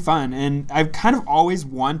actually really fun, and I've kind of always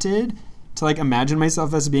wanted to like imagine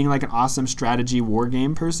myself as being like an awesome strategy war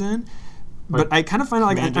game person. But I kind of find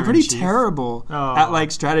like I'm pretty terrible at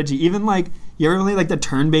like strategy. Even like you ever play like the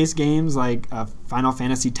turn-based games like Final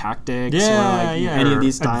Fantasy Tactics or like any of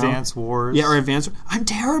these styles? Advance Wars. Yeah, or Advance. I'm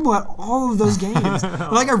terrible at all of those games.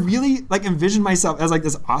 But, like I really like envision myself as like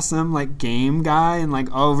this awesome like game guy and like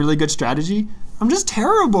really good strategy. I'm just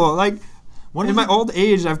terrible. Like in my old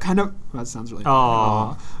age, I've kind of that sounds really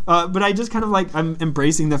but I just kind of like I'm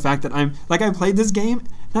embracing the fact that I'm like I played this game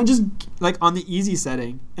and I'm just like on the easy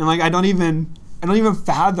setting and like I don't even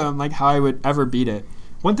fathom like how I would ever beat it.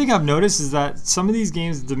 One thing I've noticed is that some of these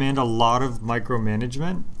games demand a lot of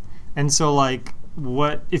micromanagement, and so like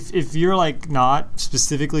what if you're like not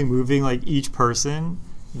specifically moving like each person,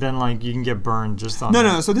 then like you can get burned just on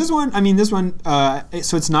No, so this one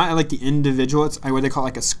so it's not like the individual, it's what they call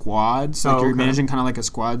like a squad, so like you're managing kind of like a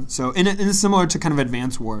squad, so and it's similar to kind of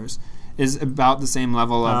Advance Wars, is about the same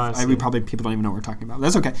level of people don't even know what we're talking about.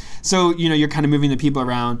 That's okay. So you know you're kind of moving the people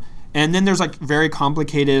around, and then there's like very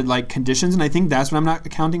complicated like conditions, and I think that's what I'm not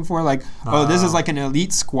accounting for, like this is like an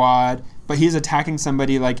elite squad, but he's attacking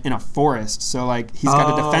somebody like in a forest, so like he's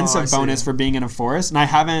got a defensive bonus for being in a forest, and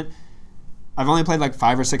I've only played like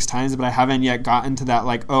 5 or 6 times, but I haven't yet gotten to that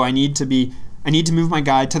like, I need to move my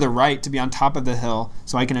guy to the right to be on top of the hill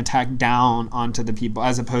so I can attack down onto the people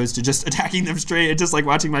as opposed to just attacking them straight and just like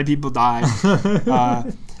watching my people die.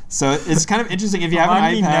 So it's kind of interesting if you have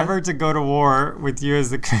an iPad. Never to go to war with you as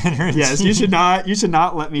the commander. Yes, you should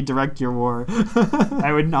not let me direct your war.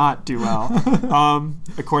 I would not do well,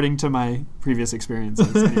 according to my previous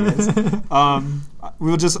experiences. Anyways,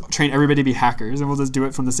 we'll just train everybody to be hackers, and we'll just do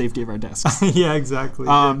it from the safety of our desks. Yeah, exactly.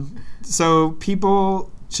 So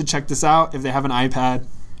people should check this out if they have an iPad,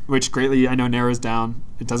 which greatly I know narrows down.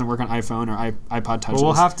 It doesn't work on iPhone or iPod Touch. Well,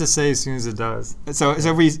 we'll have to say as soon as it does. But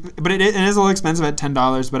it is a little expensive at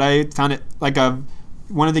 $10. But I found it like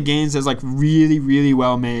one of the games is like really, really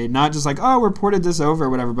well made. Not just like we ported this over or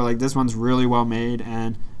whatever, but like this one's really well made,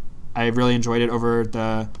 and I really enjoyed it over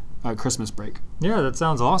the Christmas break. Yeah, that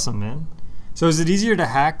sounds awesome, man. So is it easier to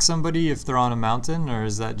hack somebody if they're on a mountain, or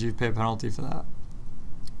do you pay a penalty for that?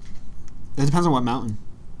 It depends on what mountain.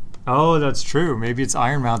 Oh, that's true. Maybe it's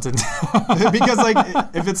Iron Mountain. Because like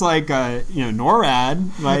if it's like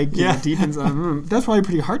NORAD, like deep in that's probably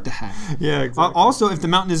pretty hard to hack. Yeah, exactly. Also, if the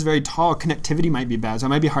mountain is very tall, connectivity might be bad, so it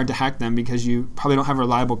might be hard to hack them because you probably don't have a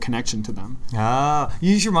reliable connection to them.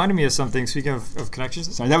 You just reminded me of something. Speaking of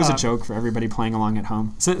connections, sorry, that was a joke for everybody playing along at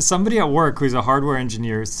home. So somebody at work who's a hardware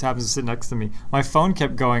engineer happens to sit next to me. My phone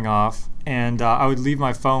kept going off. And I would leave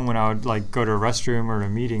my phone when I would like go to a restroom or a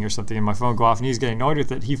meeting or something, and my phone would go off, and he was getting annoyed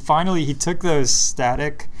with it. He took those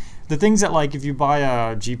the things that like if you buy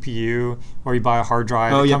a GPU or you buy a hard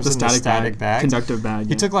drive, it comes in a static bag, conductive bag.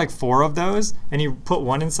 He took like 4 of those, and he put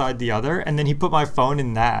one inside the other, and then he put my phone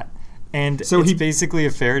in that. And so it's basically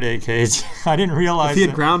a Faraday cage. I didn't realize if he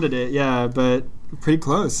had grounded it, but pretty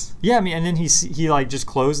close. Yeah, I mean, and then he like just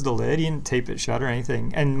closed the lid. He didn't tape it shut or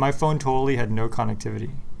anything, and my phone totally had no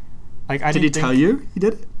connectivity. Like, did he tell you he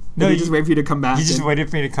did it? No, he just waited for you to come back. He just waited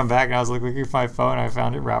for me to come back, and I was like looking for my phone, and I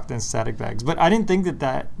found it wrapped in static bags. But I didn't think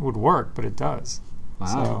that would work, but it does. Wow.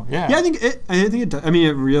 So, yeah. Yeah, I think it does. I mean,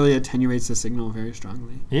 it really attenuates the signal very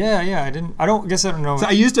strongly. Yeah. I don't know. So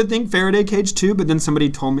I used to think Faraday cage too, but then somebody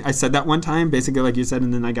told me I said that one time, basically like you said,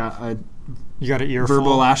 and then I got you got an earful.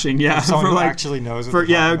 Verbal lashing, yeah. Someone who actually knows.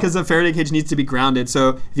 Because the Faraday cage needs to be grounded.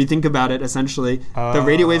 So if you think about it, essentially, the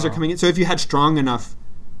radio waves are coming in. So if you had strong enough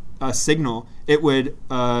signal, it would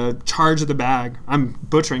charge the bag. I'm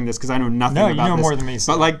butchering this because I know nothing about this. No, you know more than me.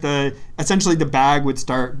 So. But like essentially the bag would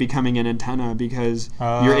start becoming an antenna because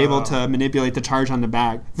you're able to manipulate the charge on the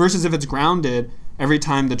bag. Versus if it's grounded, every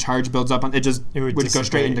time the charge builds up, it would go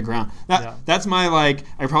straight into ground. That's my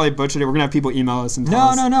I probably butchered it. We're gonna have people email us and tell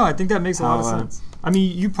us. No. I think that makes a lot of sense. I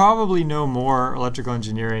mean, you probably know more electrical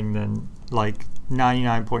engineering than like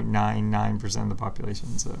 99.99% of the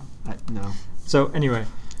population. So no. So anyway.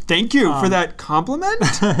 Thank you for that compliment.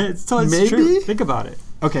 it's true. Think about it.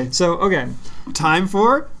 Okay. So, time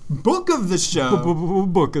for Book of the show.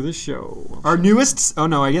 Book of the show. Our newest. Oh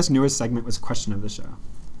no, I guess newest segment was question of the show.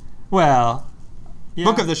 Well, yeah,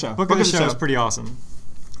 book of the show. Book of the show is pretty awesome.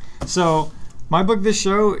 So, my book of the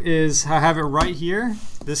show is, I have it right here.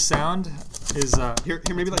 This sound is here.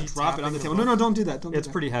 Maybe like drop it on the table. No, don't do that. It's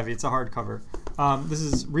pretty heavy. It's a hardcover. This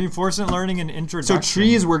is Reinforcement Learning and Introduction. So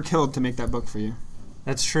trees were killed to make that book for you.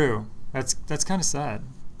 That's true. That's kind of sad.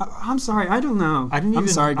 I'm sorry. I don't know. I'm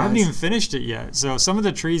sorry, guys. I haven't even finished finished it yet. So some of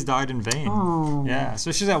the trees died in vain. Oh. Yeah,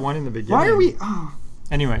 especially that one in the beginning. Why are we? Oh.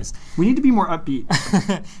 Anyways, we need to be more upbeat.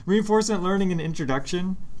 Reinforcement Learning and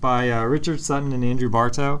Introduction by Richard Sutton and Andrew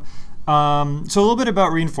Bartow. So a little bit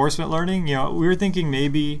about reinforcement learning. You know, we were thinking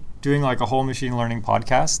maybe doing like a whole machine learning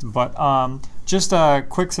podcast, but just a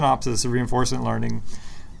quick synopsis of reinforcement learning.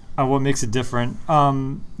 What makes it different?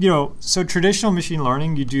 You know, so traditional machine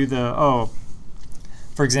learning, you do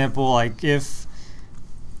for example, like if,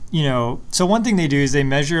 you know, so one thing they do is they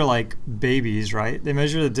measure like babies, right? They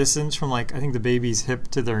measure the distance from like, I think the baby's hip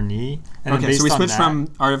to their knee. And okay, so we switched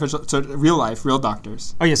from artificial, so real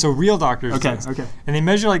doctors. Oh yeah, so real doctors. Okay. And they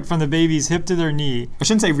measure like from the baby's hip to their knee. I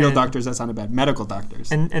shouldn't say real doctors, that sounded bad. Medical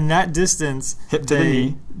doctors. And that distance hip to the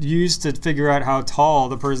knee use to figure out how tall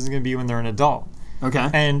the person's going to be when they're an adult. Okay.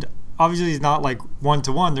 And obviously it's not like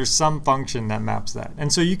one-to-one. There's some function that maps that.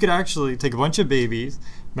 And so you could actually take a bunch of babies,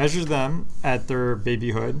 measure them at their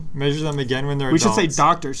babyhood, measure them again when they're adults. We should say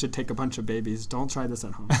doctors should take a bunch of babies. Don't try this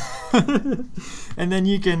at home. And then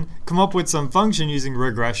you can come up with some function using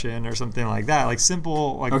regression or something like that, like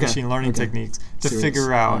simple machine learning techniques to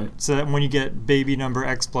figure out so that when you get baby number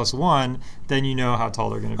X plus 1, then you know how tall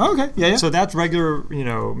they're going to be. Oh, okay, yeah. So that's regular,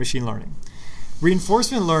 machine learning.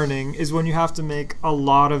 Reinforcement learning is when you have to make a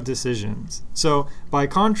lot of decisions. So by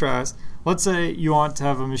contrast, let's say you want to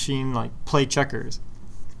have a machine like play checkers.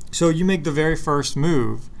 So you make the very first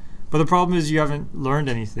move, but the problem is you haven't learned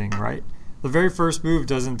anything, right? The very first move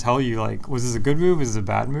doesn't tell you like, was this a good move? Is this a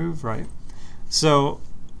bad move, right? So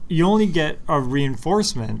you only get a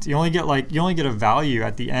reinforcement. You only get a value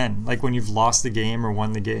at the end, like when you've lost the game or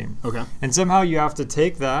won the game. Okay. And somehow you have to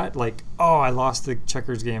take that, like, oh, I lost the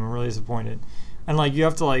checkers game. I'm really disappointed. And like you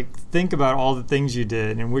have to like think about all the things you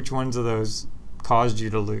did and which ones of those caused you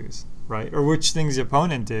to lose, right? Or which things the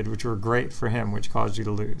opponent did which were great for him, which caused you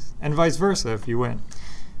to lose. And vice versa if you win.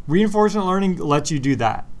 Reinforcement learning lets you do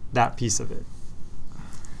that piece of it.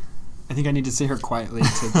 I think I need to sit here quietly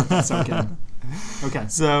to soak in. Okay.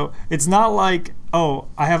 So it's not like, oh,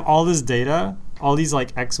 I have all this data, all these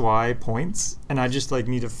like XY points, and I just like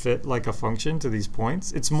need to fit like a function to these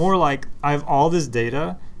points. It's more like I have all this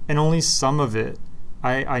data and only some of it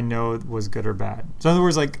I know was good or bad. So in other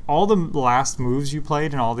words, like all the last moves you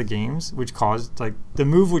played in all the games, which caused like the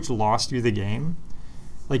move which lost you the game,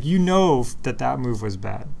 like you know that move was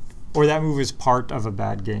bad, or that move was part of a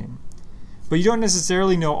bad game. But you don't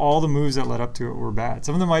necessarily know all the moves that led up to it were bad.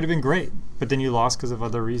 Some of them might have been great, but then you lost because of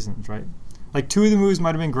other reasons, right? Like 2 of the moves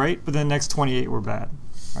might have been great, but then the next 28 were bad,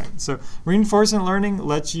 right? So reinforcement learning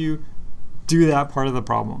lets you do that part of the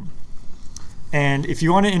problem. And if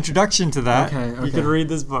you want an introduction to that, you could read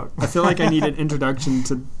this book. I feel like I need an introduction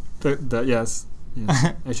to the yes,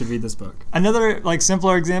 I should read this book. Another like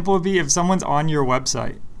simpler example would be if someone's on your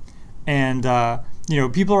website and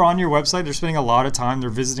people are on your website, they're spending a lot of time, they're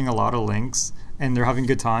visiting a lot of links, and they're having a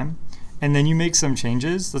good time. And then you make some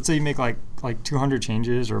changes. Let's say you make like 200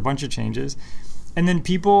 changes or a bunch of changes, and then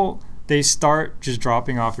people, they start just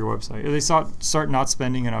dropping off your website, or they start not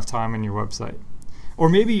spending enough time on your website. Or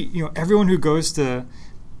maybe everyone who goes to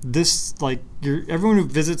this, like everyone who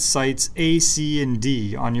visits sites A, C, and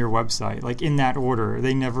D on your website, like in that order,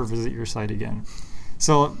 they never visit your site again.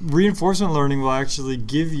 So reinforcement learning will actually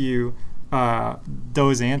give you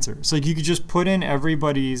those answers. So you could just put in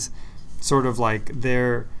everybody's sort of like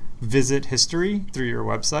their visit history through your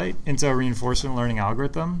website into a reinforcement learning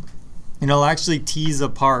algorithm, and it'll actually tease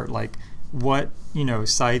apart like what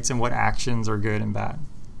sites and what actions are good and bad.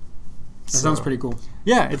 That sounds pretty cool.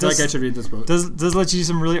 Yeah, I feel like I should read this book. Does let you do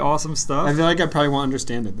some really awesome stuff. I feel like I probably won't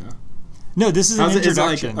understand it though. No, this is an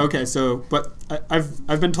introduction. Okay, so but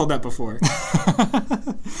I've been told that before.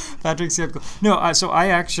 Patrick's skeptical. No, so I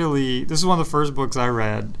actually, this is one of the first books I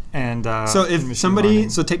read, and so if somebody,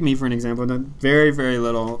 so take me for an example, very very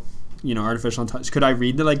little, artificial intelligence. Could I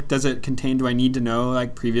read does it contain? Do I need to know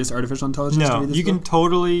like previous artificial intelligence? No, to read this you book? Can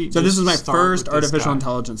totally. So this is my first artificial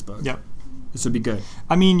intelligence book. Yep. This would be good.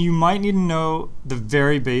 I mean, you might need to know the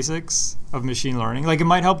very basics of machine learning. Like, it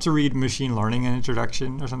might help to read Machine Learning an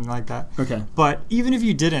Introduction or something like that. Okay. But even if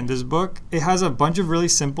you didn't, this book, it has a bunch of really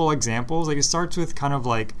simple examples. Like, it starts with kind of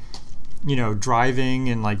like, driving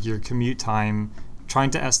and like your commute time, trying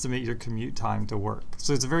to estimate your commute time to work.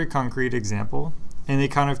 So it's a very concrete example, and they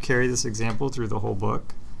kind of carry this example through the whole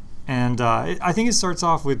book. And I think it starts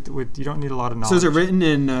off with you don't need a lot of knowledge. So is it written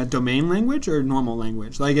in domain language or normal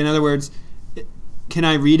language? Like, in other words, can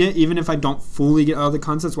I read it even if I don't fully get all the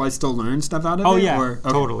concepts? Will I still learn stuff out of it? Oh, yeah, Or, okay,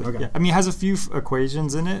 totally. Okay. Yeah. I mean, it has a few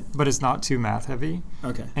equations in it, but it's not too math heavy.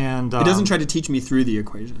 Okay. And it doesn't try to teach me through the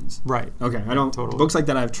equations. Right. Okay. I don't. Totally. Books like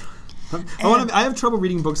that, I have trouble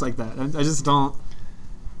reading books like that. I just don't.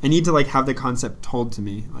 I need to like have the concept told to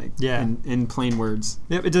me, like in plain words.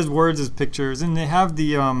 Yep. It does words as pictures, and they have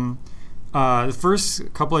the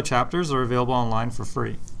first couple of chapters are available online for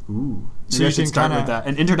free. Ooh. So Maybe you I should can start with that.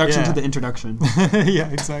 An introduction to the introduction.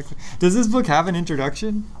 Yeah, exactly. Does this book have an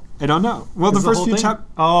introduction? I don't know. Well, the first few chapters.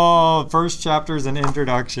 Oh, first chapter is an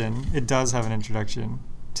introduction. It does have an introduction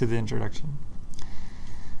to the introduction.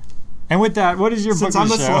 And with that, what is your book? Since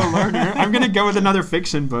I'm a slow learner, I'm going to go with another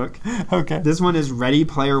fiction book. Okay. This one is Ready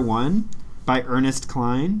Player One by Ernest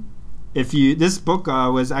Cline. This book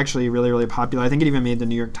was actually really, really popular. I think it even made the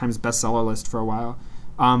New York Times bestseller list for a while.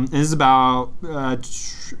 And this is about a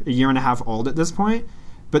year and a half old at this point.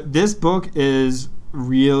 But this book is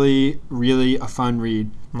really, really a fun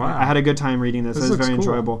read. Wow. I had a good time reading this. It was very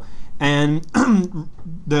enjoyable. And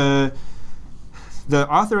the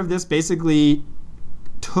author of this basically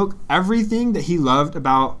took everything that he loved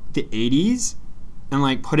about the 80s and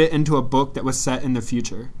like put it into a book that was set in the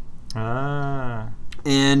future. And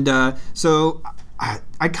so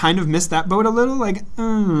I kind of missed that boat a little. Like,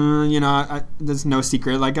 there's no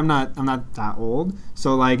secret. Like, I'm not that old.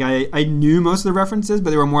 So like I knew most of the references,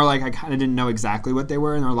 but they were more like I kind of didn't know exactly what they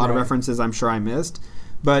were, and there were a lot of references I'm sure I missed.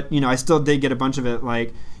 But I still did get a bunch of it.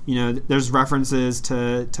 Like, there's references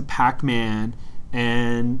to Pac-Man,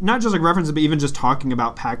 and not just like references, but even just talking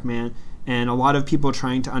about Pac-Man. And a lot of people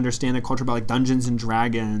trying to understand the culture about like Dungeons and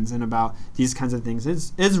Dragons and about these kinds of things.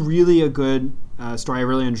 It's really a good story. I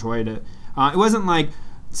really enjoyed it. It wasn't like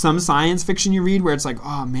some science fiction you read where it's like,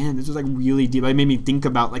 oh man, this was like really deep. It made me think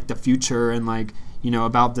about like the future and like,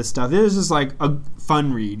 about this stuff. It was just like a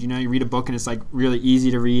fun read. You read a book and it's like really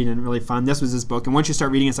easy to read and really fun. This was this book. And once you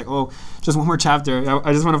start reading, it's like, oh, just one more chapter.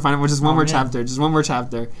 I just want to find out just one more chapter. Just one more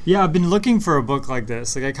chapter. Yeah, I've been looking for a book like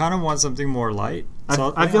this. Like I kind of want something more light.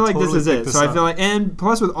 So I feel like this is it. So I feel like, and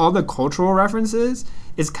plus with all the cultural references,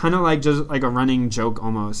 it's kind of like just like a running joke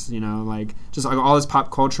almost, like just like all this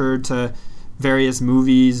pop culture to various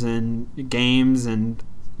movies and games and,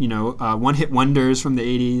 one-hit wonders from the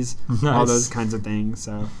 80s, nice. All those kinds of things.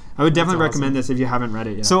 So I would definitely recommend this if you haven't read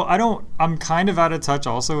it yet. So I'm kind of out of touch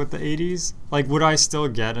also with the 80s. Like, would I still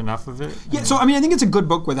get enough of it? Yeah, so I think it's a good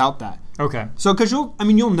book without that. Okay. So, because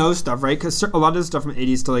you'll know stuff, right? Because a lot of the stuff from the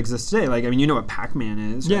 80s still exists today. Like, you know what Pac-Man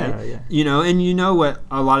is, right? Yeah. And you know what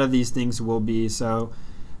a lot of these things will be. So,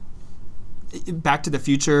 Back to the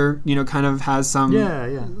Future, kind of has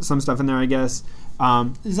some stuff in there, I guess.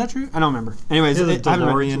 Is that true? I don't remember. Anyways, the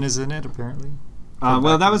DeLorean is in it apparently.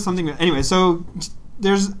 Well, that was something. Anyway, so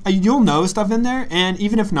there's you'll know stuff in there, and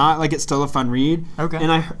even if not, like it's still a fun read. Okay.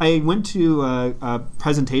 And I went to a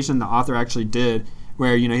presentation the author actually did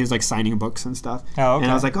where he was like signing books and stuff. Oh, okay.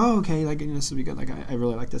 And I was like, oh, okay, like this will be good. Like I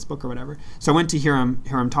really like this book or whatever. So I went to hear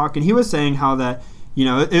him talk, and he was saying how that.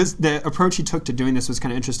 The approach he took to doing this was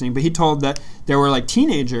kind of interesting. But he told that there were like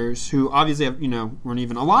teenagers who obviously weren't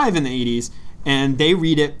even alive in the 80s, and they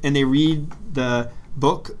read it and they read the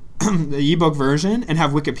book, the ebook version, and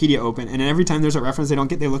have Wikipedia open. And every time there's a reference they don't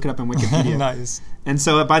get, they look it up in Wikipedia. Nice. And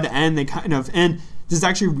so by the end, and this is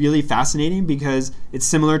actually really fascinating because it's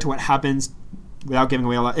similar to what happens, without giving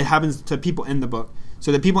away a lot, it happens to people in the book.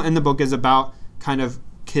 So the people in the book is about kind of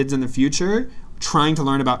kids in the future trying to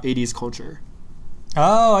learn about 80s culture.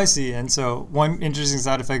 Oh, I see. And so one interesting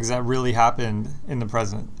side effect is that really happened in the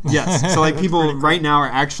present. Yes. So like people right now are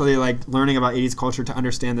actually like learning about 80s culture to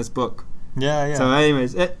understand this book. Yeah. So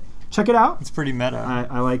anyways, check it out. It's pretty meta.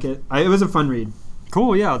 I like it. It was a fun read.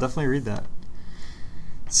 Cool. Yeah, I'll definitely read that.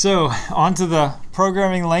 So on to the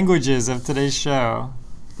programming languages of today's show.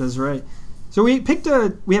 That's right. So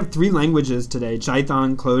we have 3 languages today,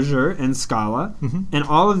 Jython, Clojure, and Scala. Mm-hmm. And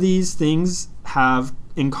all of these things have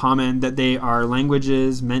in common that they are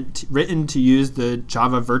languages written to use the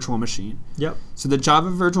Java virtual machine. Yep. So the Java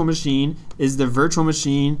virtual machine is the virtual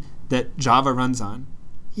machine that Java runs on.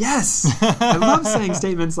 Yes! I love saying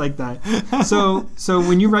statements like that. So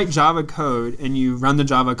when you write Java code and you run the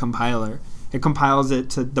Java compiler, it compiles it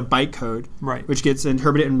to the bytecode, right, which gets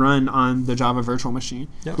interpreted and run on the Java virtual machine,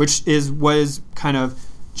 yep, which was kind of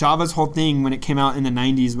Java's whole thing when it came out in the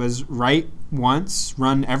 90s was write once,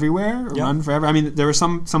 run everywhere, or yep, run forever. There was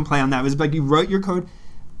some play on that. It was like you wrote your code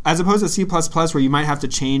as opposed to C++, where you might have to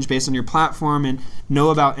change based on your platform and know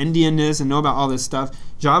about endianness and know about all this stuff,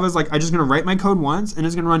 Java's like, I'm just going to write my code once, and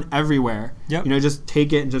it's going to run everywhere. Yep. Just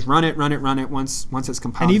take it and just run it. Once it's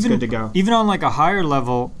compiled, it's good to go. Even on like a higher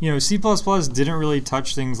level, C++ didn't really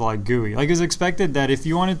touch things like GUI. Like, it was expected that if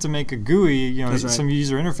you wanted to make a GUI, some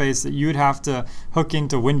user interface, that you would have to hook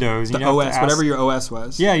into Windows. The OS, whatever your OS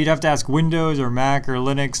was. Yeah, you'd have to ask Windows or Mac or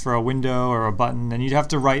Linux for a window or a button, and you'd have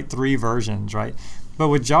to write 3 versions, right? But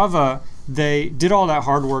with Java, they did all that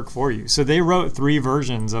hard work for you. So they wrote 3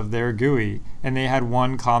 versions of their GUI, and they had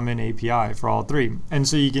one common API for all 3. And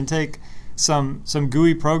so you can take some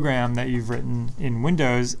GUI program that you've written in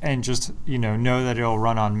Windows and just know that it'll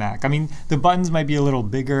run on Mac. I mean, the buttons might be a little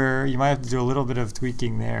bigger. You might have to do a little bit of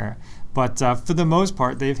tweaking there. But for the most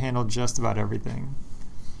part, they've handled just about everything.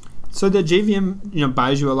 So the JVM,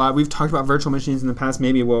 buys you a lot. We've talked about virtual machines in the past.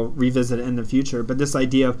 Maybe we'll revisit it in the future. But this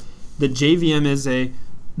idea of the JVM is a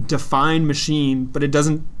defined machine, but it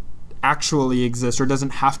doesn't actually exist, or doesn't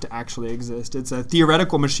have to actually exist. It's a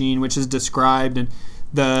theoretical machine which is described, and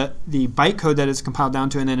the bytecode that is compiled down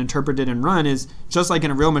to and then interpreted and run is just like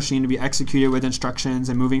in a real machine to be executed with instructions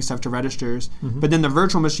and moving stuff to registers. Mm-hmm. But then the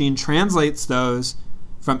virtual machine translates those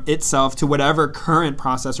from itself to whatever current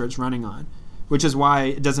processor it's running on, which is why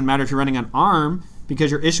it doesn't matter if you're running on ARM, because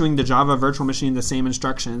you're issuing the Java virtual machine the same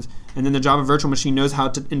instructions, and then the Java virtual machine knows how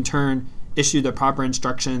to, in turn, issue the proper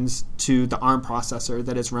instructions to the ARM processor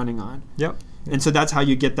that it's running on. Yep. And so that's how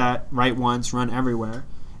you get that write once, run everywhere.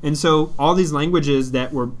 And so all these languages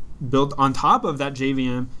that were built on top of that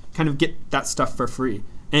JVM kind of get that stuff for free.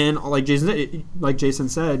 And like Jason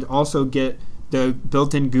said, also get the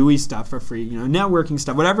built-in GUI stuff for free, networking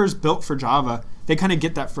stuff, whatever's built for Java, they kind of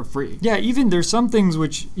get that for free. Yeah, even there's some things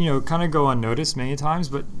which, kind of go unnoticed many times,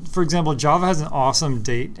 but for example, Java has an awesome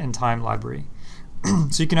date and time library.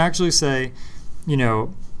 So you can actually say,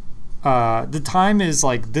 the time is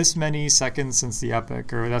like this many seconds since the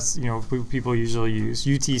epoch, or that's, people usually use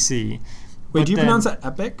UTC. Wait, do you pronounce that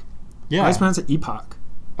epoch? Yeah. I just pronounce it epoch.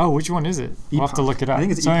 Oh, which one is it? I'll have to look it up. I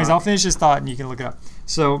think it's so anyways, epoch. I'll finish this thought and you can look it up.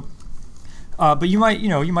 So, but you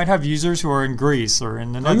might have users who are in Greece or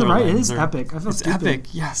in the Netherlands. You're right. It is epic. I feel it's stupid.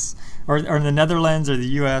 epic, yes. Or in the Netherlands or the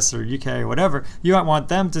U.S. or U.K. or whatever. You might want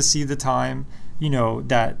them to see the time,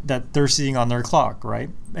 that they're seeing on their clock, right?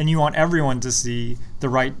 And you want everyone to see the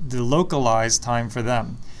localized time for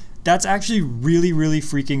them. That's actually really, really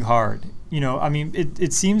freaking hard.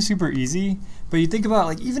 It seems super easy, but you think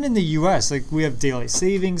about even in the U.S., we have daylight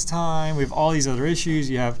savings time, we have all these other issues.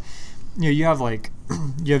 You have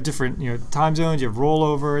different time zones, you have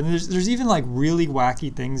rollover, and there's even really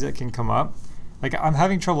wacky things that can come up. I'm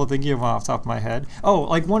having trouble thinking of one off the top of my head.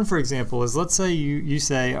 Oh, one for example is, let's say you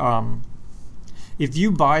say if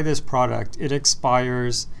you buy this product, it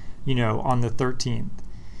expires on the 13th.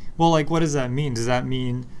 Well, what does that mean? Does that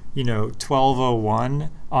mean 12:01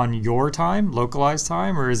 on your time, localized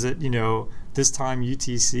time, or is it this time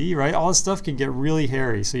UTC, right? All this stuff can get really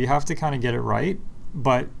hairy, so you have to kind of get it right.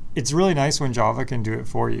 But it's really nice when Java can do it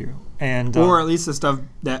for you. And or at least the stuff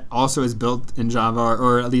that also is built in Java,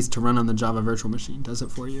 or at least to run on the Java virtual machine, does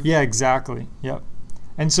it for you. Yeah, exactly. Yep.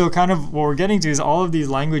 And so kind of what we're getting to is all of these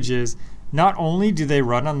languages, not only do they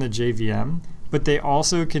run on the JVM, but they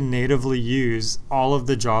also can natively use all of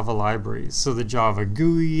the Java libraries. So the Java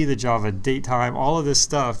GUI, the Java datetime, all of this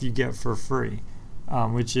stuff you get for free,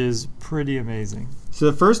 which is pretty amazing. So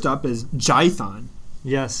the first up is Jython.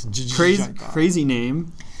 Yes. Crazy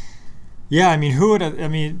name. Yeah, who would have,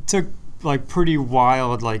 it took pretty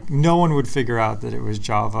wild, no one would figure out that it was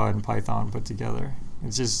Java and Python put together.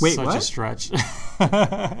 It's just such a stretch.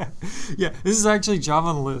 Yeah, this is actually Java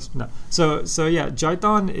on the Lisp. No. So yeah,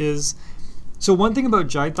 Jython is, so one thing about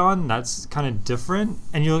Jython that's kind of different,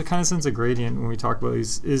 and you'll kind of sense a gradient when we talk about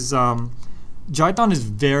these, is Jython is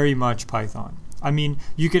very much Python.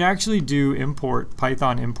 You can actually do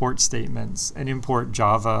Python import statements and import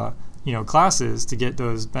Java classes to get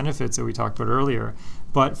those benefits that we talked about earlier.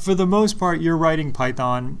 But for the most part, you're writing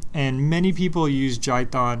Python, and many people use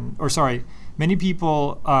many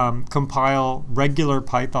people compile regular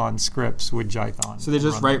Python scripts with Jython. So they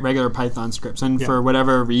just write regular Python scripts, and for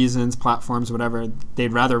whatever reasons, platforms, whatever,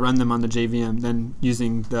 they'd rather run them on the JVM than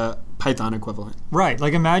using the Python equivalent. Right.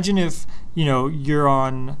 Imagine if you're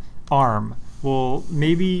on ARM. Well,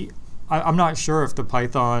 maybe I'm not sure if the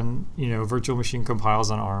Python virtual machine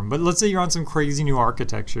compiles on ARM, but let's say you're on some crazy new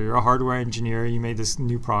architecture. You're a hardware engineer. You made this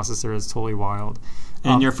new processor that's totally wild.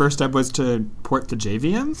 And your first step was to port to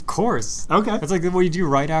JVM? Of course. Okay. That's what you do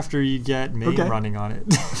right after you get main running on it.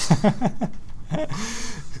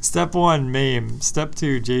 Step 1, MAME. Step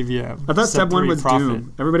 2, JVM. I thought step 1 3, was profit.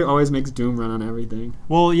 Doom. Everybody always makes Doom run on everything.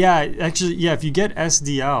 Well, yeah, actually, yeah, if you get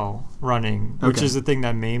SDL running, which Okay. is the thing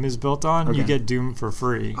that MAME is built on, you Okay. get Doom for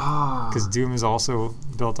free. Ah. Because Doom is also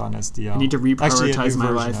built on SDL. I need to Actually, a reprioritize new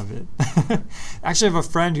my version life. of it. Actually, I have a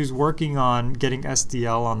friend who's working on getting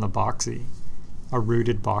SDL on the Boxy, a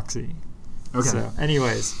rooted Boxy. Okay. So,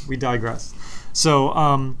 anyways, we digress.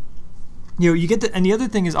 So, you get and the other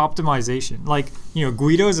thing is optimization. Like,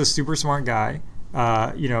 Guido is a super smart guy.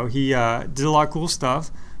 He did a lot of cool stuff,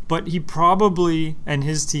 but he probably, and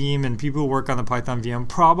his team and people who work on the Python VM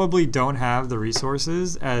probably don't have the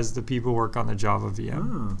resources as the people who work on the Java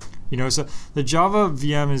VM. Oh. So the Java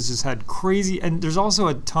VM has just had crazy, and there's also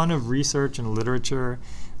a ton of research and literature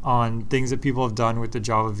on things that people have done with the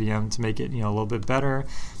Java VM to make it, a little bit better.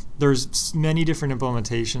 There's many different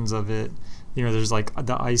implementations of it. There's like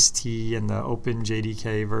the ICE-T and the Open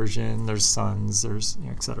JDK version. There's Suns. There's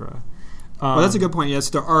etc. Well, that's a good point. Yes,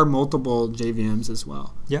 there are multiple JVMs as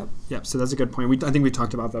well. Yep. Yep. So that's a good point. I think we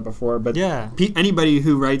talked about that before. But Yeah. Anybody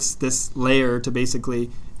who writes this layer to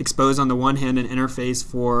basically expose on the one hand an interface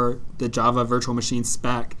for the Java virtual machine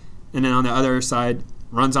spec, and then on the other side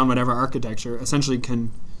runs on whatever architecture, essentially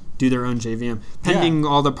can do their own JVM, pending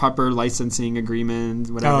all the proper licensing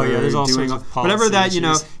agreements, whatever. Oh, yeah, there's all doing, sorts of whatever that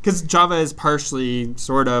policy because Java is partially,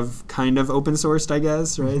 sort of, kind of open sourced, I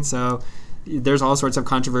guess, right? Mm-hmm. So there's all sorts of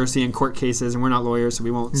controversy and court cases, and we're not lawyers, so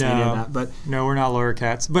we won't say any of that. But no, we're not lawyer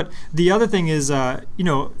cats. But the other thing is, a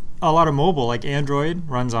lot of mobile, like Android,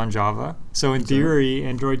 runs on Java. So in theory,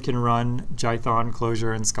 Android can run Jython,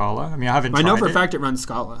 Clojure, and Scala. I mean, I haven't. I know tried for a it. fact it runs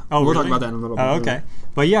Scala. Oh, we'll really? talk about that in a little bit. Oh, okay.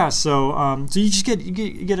 But yeah, so you just get you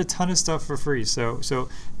get a ton of stuff for free. So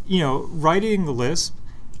writing Lisp,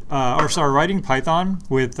 writing Python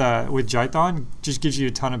with Jython just gives you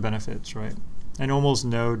a ton of benefits, right? And almost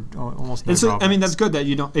no And so, drawbacks. I mean, that's good that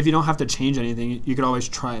if you don't have to change anything, you could always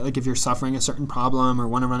try it. Like if you're suffering a certain problem or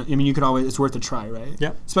want to run it, I mean, you could always, it's worth a try, right?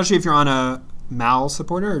 Yep. Especially if you're on a mal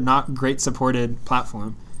supported or not great supported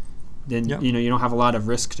platform, then, Yep. you don't have a lot of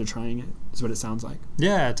risk to trying it, is what it sounds like.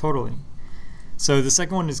 Yeah, totally. So the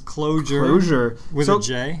second one is Clojure. Clojure. With a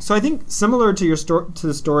J. So I think similar to your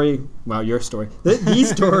the story, well, your story, the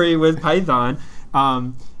story with Python,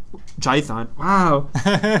 Jython. Wow.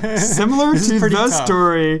 Similar This is to pretty the tough.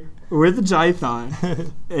 story with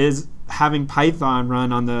Jython is having Python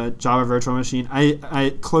run on the Java virtual machine.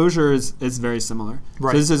 Clojure is very similar.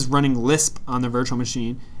 Right. So this is running Lisp on the virtual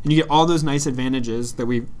machine, and you get all those nice advantages that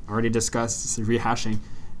we've already discussed. This is rehashing,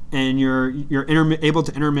 and you're able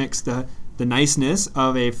to intermix the niceness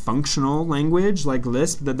of a functional language like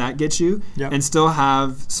Lisp that gets you, Yep. and still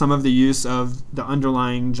have some of the use of the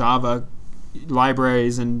underlying Java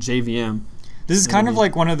libraries and JVM. This is kind of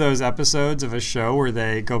like one of those episodes of a show where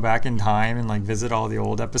they go back in time and like visit all the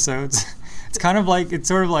old episodes. It's kind of like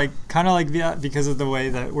that because of the way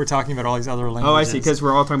that we're talking about all these other languages. Oh, I see. Because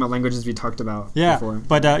we're all talking about languages we talked about before.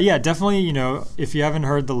 But definitely, if you haven't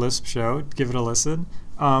heard the Lisp show, give it a listen.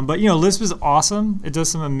 But Lisp is awesome. It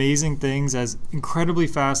does some amazing things, as incredibly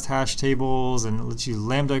fast hash tables and lets you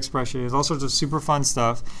lambda expressions, all sorts of super fun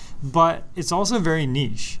stuff. But it's also very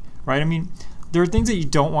niche, right? I mean, there are things that you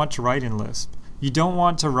don't want to write in Lisp. You don't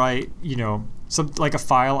want to write, some like a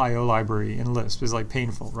file IO library in Lisp is like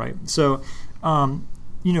painful, right? So,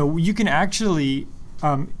 you can actually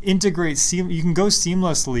integrate. You can go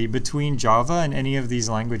seamlessly between Java and any of these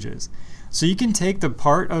languages. So you can take the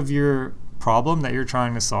part of your problem that you're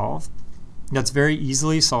trying to solve that's very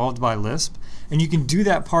easily solved by Lisp, and you can do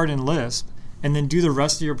that part in Lisp and then do the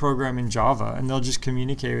rest of your program in Java, and they'll just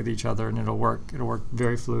communicate with each other and it'll work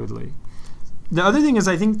very fluidly. The other thing is,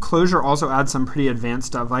 I think Clojure also adds some pretty advanced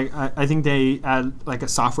stuff. Like I think they add like a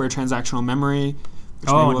software transactional memory, which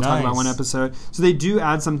maybe we'll talk about one episode. So they do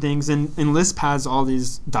add some things, and Lisp has all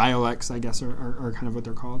these dialects, I guess, are kind of what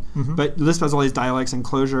they're called. Mm-hmm. But Lisp has all these dialects, and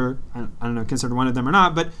Clojure, I don't know, considered one of them or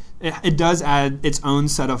not, but it does add its own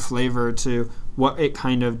set of flavor to what it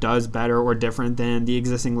kind of does better or different than the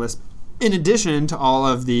existing Lisp, in addition to all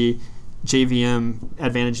of the JVM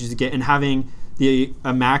advantages you get, and having a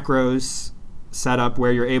macros set up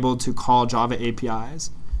where you're able to call Java APIs,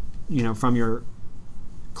 from your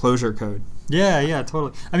Clojure code. Yeah,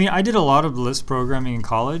 totally. I mean, I did a lot of Lisp programming in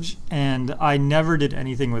college, and I never did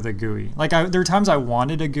anything with a GUI. Like, there were times I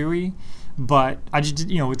wanted a GUI, but I just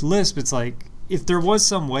did, with Lisp, it's like, if there was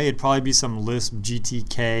some way, it'd probably be some Lisp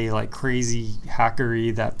GTK, like crazy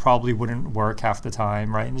hackery that probably wouldn't work half the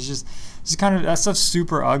time, right? And it's just kind of, that stuff's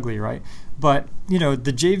super ugly, right? But, the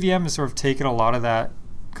JVM has sort of taken a lot of that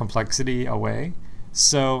complexity away.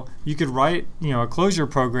 So you could write, a Clojure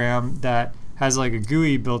program that has like a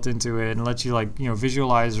GUI built into it and lets you like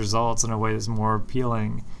visualize results in a way that's more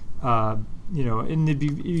appealing. And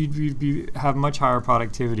you'd have much higher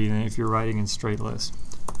productivity than if you're writing in straight Lisp.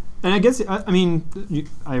 And I guess,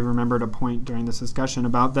 I remembered a point during this discussion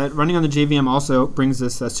about that running on the JVM also brings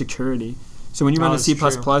this security. So when you run a C++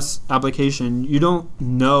 application, you don't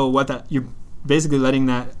know what you're basically letting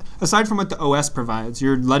that, aside from what the OS provides,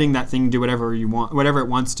 you're letting that thing do whatever you want, whatever it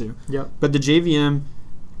wants to. Yep. But the JVM,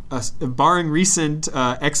 barring recent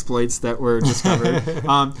exploits that were discovered, the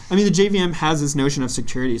JVM has this notion of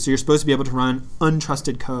security. So you're supposed to be able to run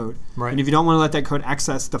untrusted code. Right. And if you don't want to let that code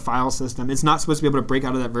access the file system, it's not supposed to be able to break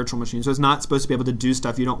out of that virtual machine. So it's not supposed to be able to do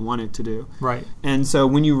stuff you don't want it to do. Right. And so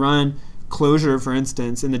when you run Clojure, for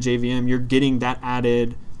instance, in the JVM, you're getting that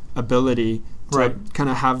added ability to kind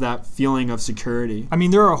of have that feeling of security. I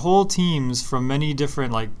mean, there are whole teams from many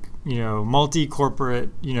different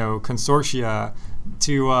multi-corporate consortia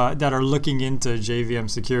that are looking into JVM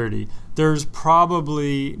security. There's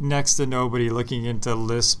probably next to nobody looking into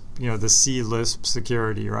Lisp, the C Lisp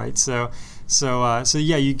security, right? So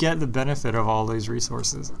yeah, you get the benefit of all these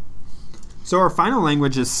resources. So our final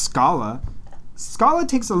language is Scala. Scala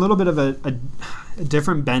takes a little bit of a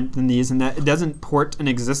different bent than these in that it doesn't port an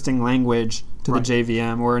existing language to the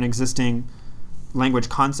JVM or an existing language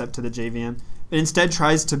concept to the JVM. It instead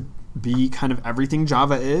tries to be kind of everything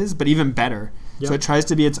Java is, but even better. Yep. So it tries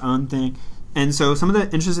to be its own thing. And so some of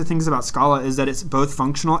the interesting things about Scala is that it's both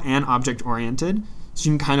functional and object-oriented. So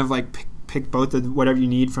you can kind of like pick both of whatever you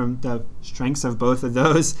need from the strengths of both of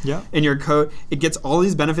those in your code. It gets all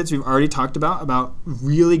these benefits we've already talked about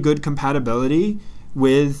really good compatibility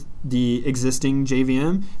with the existing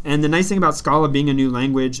JVM. And the nice thing about Scala being a new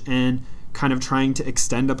language and kind of trying to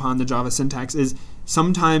extend upon the Java syntax is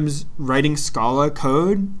sometimes writing Scala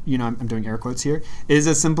code, I'm doing air quotes here, is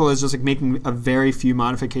as simple as just like making a very few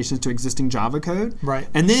modifications to existing Java code. Right.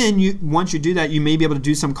 And then once you do that, you may be able to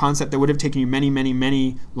do some concept that would have taken you many, many,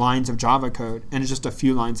 many lines of Java code, and it's just a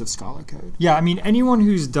few lines of Scala code. Yeah, I mean, anyone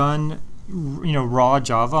who's done raw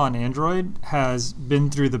Java on Android has been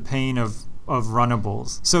through the pain of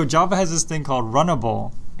runnables. So Java has this thing called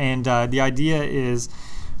runnable, and the idea is,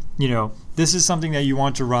 this is something that you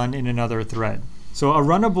want to run in another thread. So a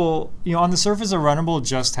runnable, on the surface, a runnable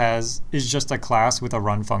is just a class with a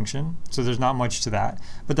run function. So there's not much to that.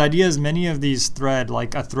 But the idea is many of these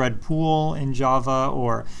like a thread pool in Java,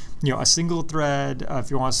 or a single thread,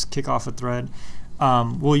 if you want to kick off a thread,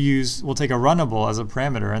 we'll take a runnable as a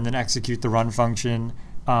parameter and then execute the run function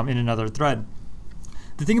in another thread.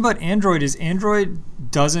 The thing about Android is Android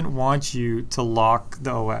doesn't want you to lock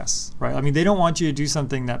the OS, right? I mean, they don't want you to do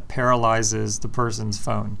something that paralyzes the person's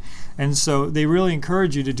phone. And so they really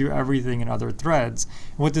encourage you to do everything in other threads.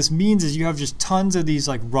 And what this means is you have just tons of these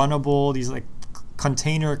like runnable, these like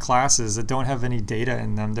container classes that don't have any data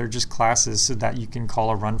in them. They're just classes so that you can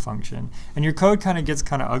call a run function. And your code kind of gets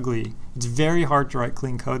kind of ugly. It's very hard to write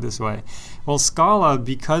clean code this way. Well, Scala,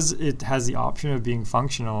 because it has the option of being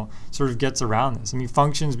functional, sort of gets around this. I mean,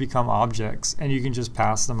 functions become objects, and you can just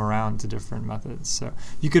pass them around to different methods. So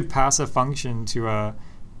you could pass a function to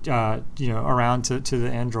around to the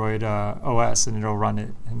Android OS, and it'll run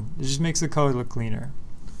it. And it just makes the code look cleaner.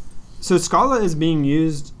 So Scala is being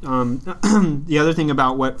used. The other thing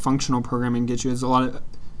about what functional programming gets you is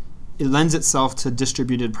it lends itself to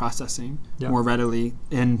distributed processing more readily,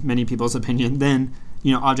 in many people's opinion, than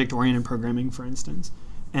object-oriented programming, for instance.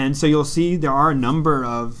 And so you'll see there are a number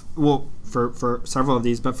of, for several of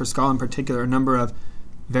these, but for Scala in particular, a number of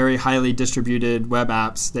very highly distributed web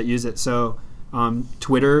apps that use it. So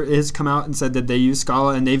Twitter has come out and said that they use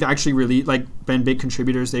Scala, and they've actually been big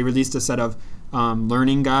contributors. They released a set of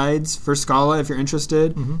learning guides for Scala if you're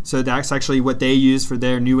interested. Mm-hmm. So that's actually what they use for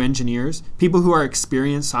their new engineers. People who are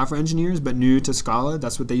experienced software engineers but new to Scala,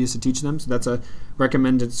 that's what they use to teach them. So that's a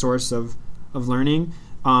recommended source of learning.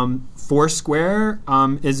 Foursquare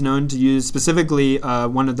is known to use specifically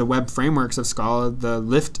one of the web frameworks of Scala, the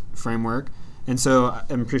Lift framework. And so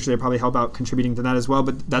I'm pretty sure they probably help out contributing to that as well.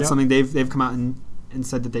 But that's something they've come out and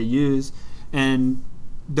said that they use. And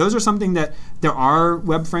those are something that there are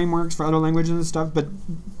web frameworks for other languages and stuff, but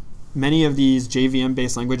many of these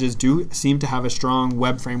JVM-based languages do seem to have a strong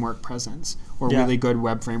web framework presence, or really good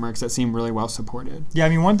web frameworks that seem really well supported. Yeah, I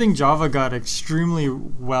mean, one thing Java got extremely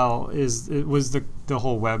well was the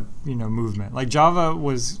whole web movement. Like Java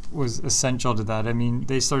was essential to that. I mean,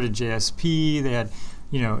 they started JSP. They had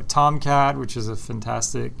Tomcat, which is a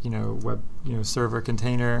fantastic web server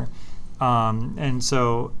container. And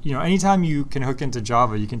so, anytime you can hook into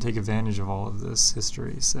Java, you can take advantage of all of this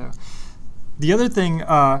history. So the other thing,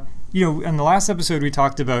 in the last episode we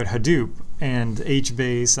talked about Hadoop and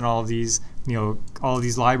HBase and all of these, all of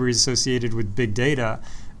these libraries associated with big data.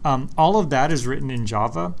 All of that is written in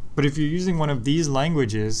Java, but if you're using one of these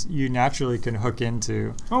languages, you naturally can hook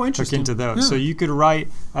into those. Yeah. So you could write,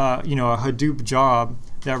 a Hadoop job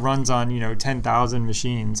that runs on 10,000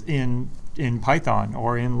 machines in Python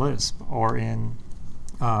or in Lisp or in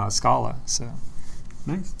Scala. So.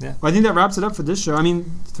 Nice. Yeah. Well, I think that wraps it up for this show. I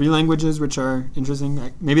mean, 3 languages, which are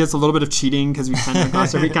interesting. Maybe it's a little bit of cheating because we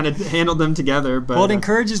kind of handled them together. But it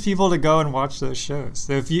encourages people to go and watch those shows.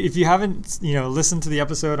 So if you haven't listened to the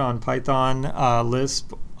episode on Python,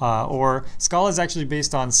 Lisp, or Scala is actually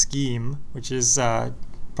based on Scheme, which is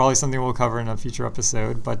probably something we'll cover in a future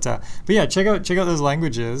episode. But yeah, check out those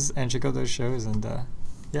languages and check out those shows, and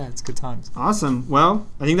yeah, it's good times. Awesome. Well,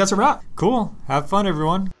 I think that's a wrap. Cool. Have fun,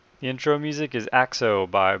 everyone. The intro music is Axo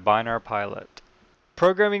by Binar Pilot.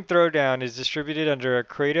 Programming Throwdown is distributed under a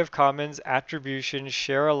Creative Commons Attribution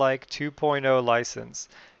Share-alike 2.0 license.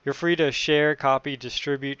 You're free to share, copy,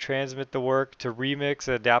 distribute, transmit the work, to remix,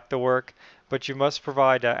 adapt the work, but you must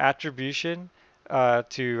provide attribution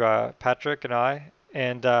to Patrick and I,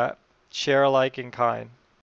 and share alike in kind.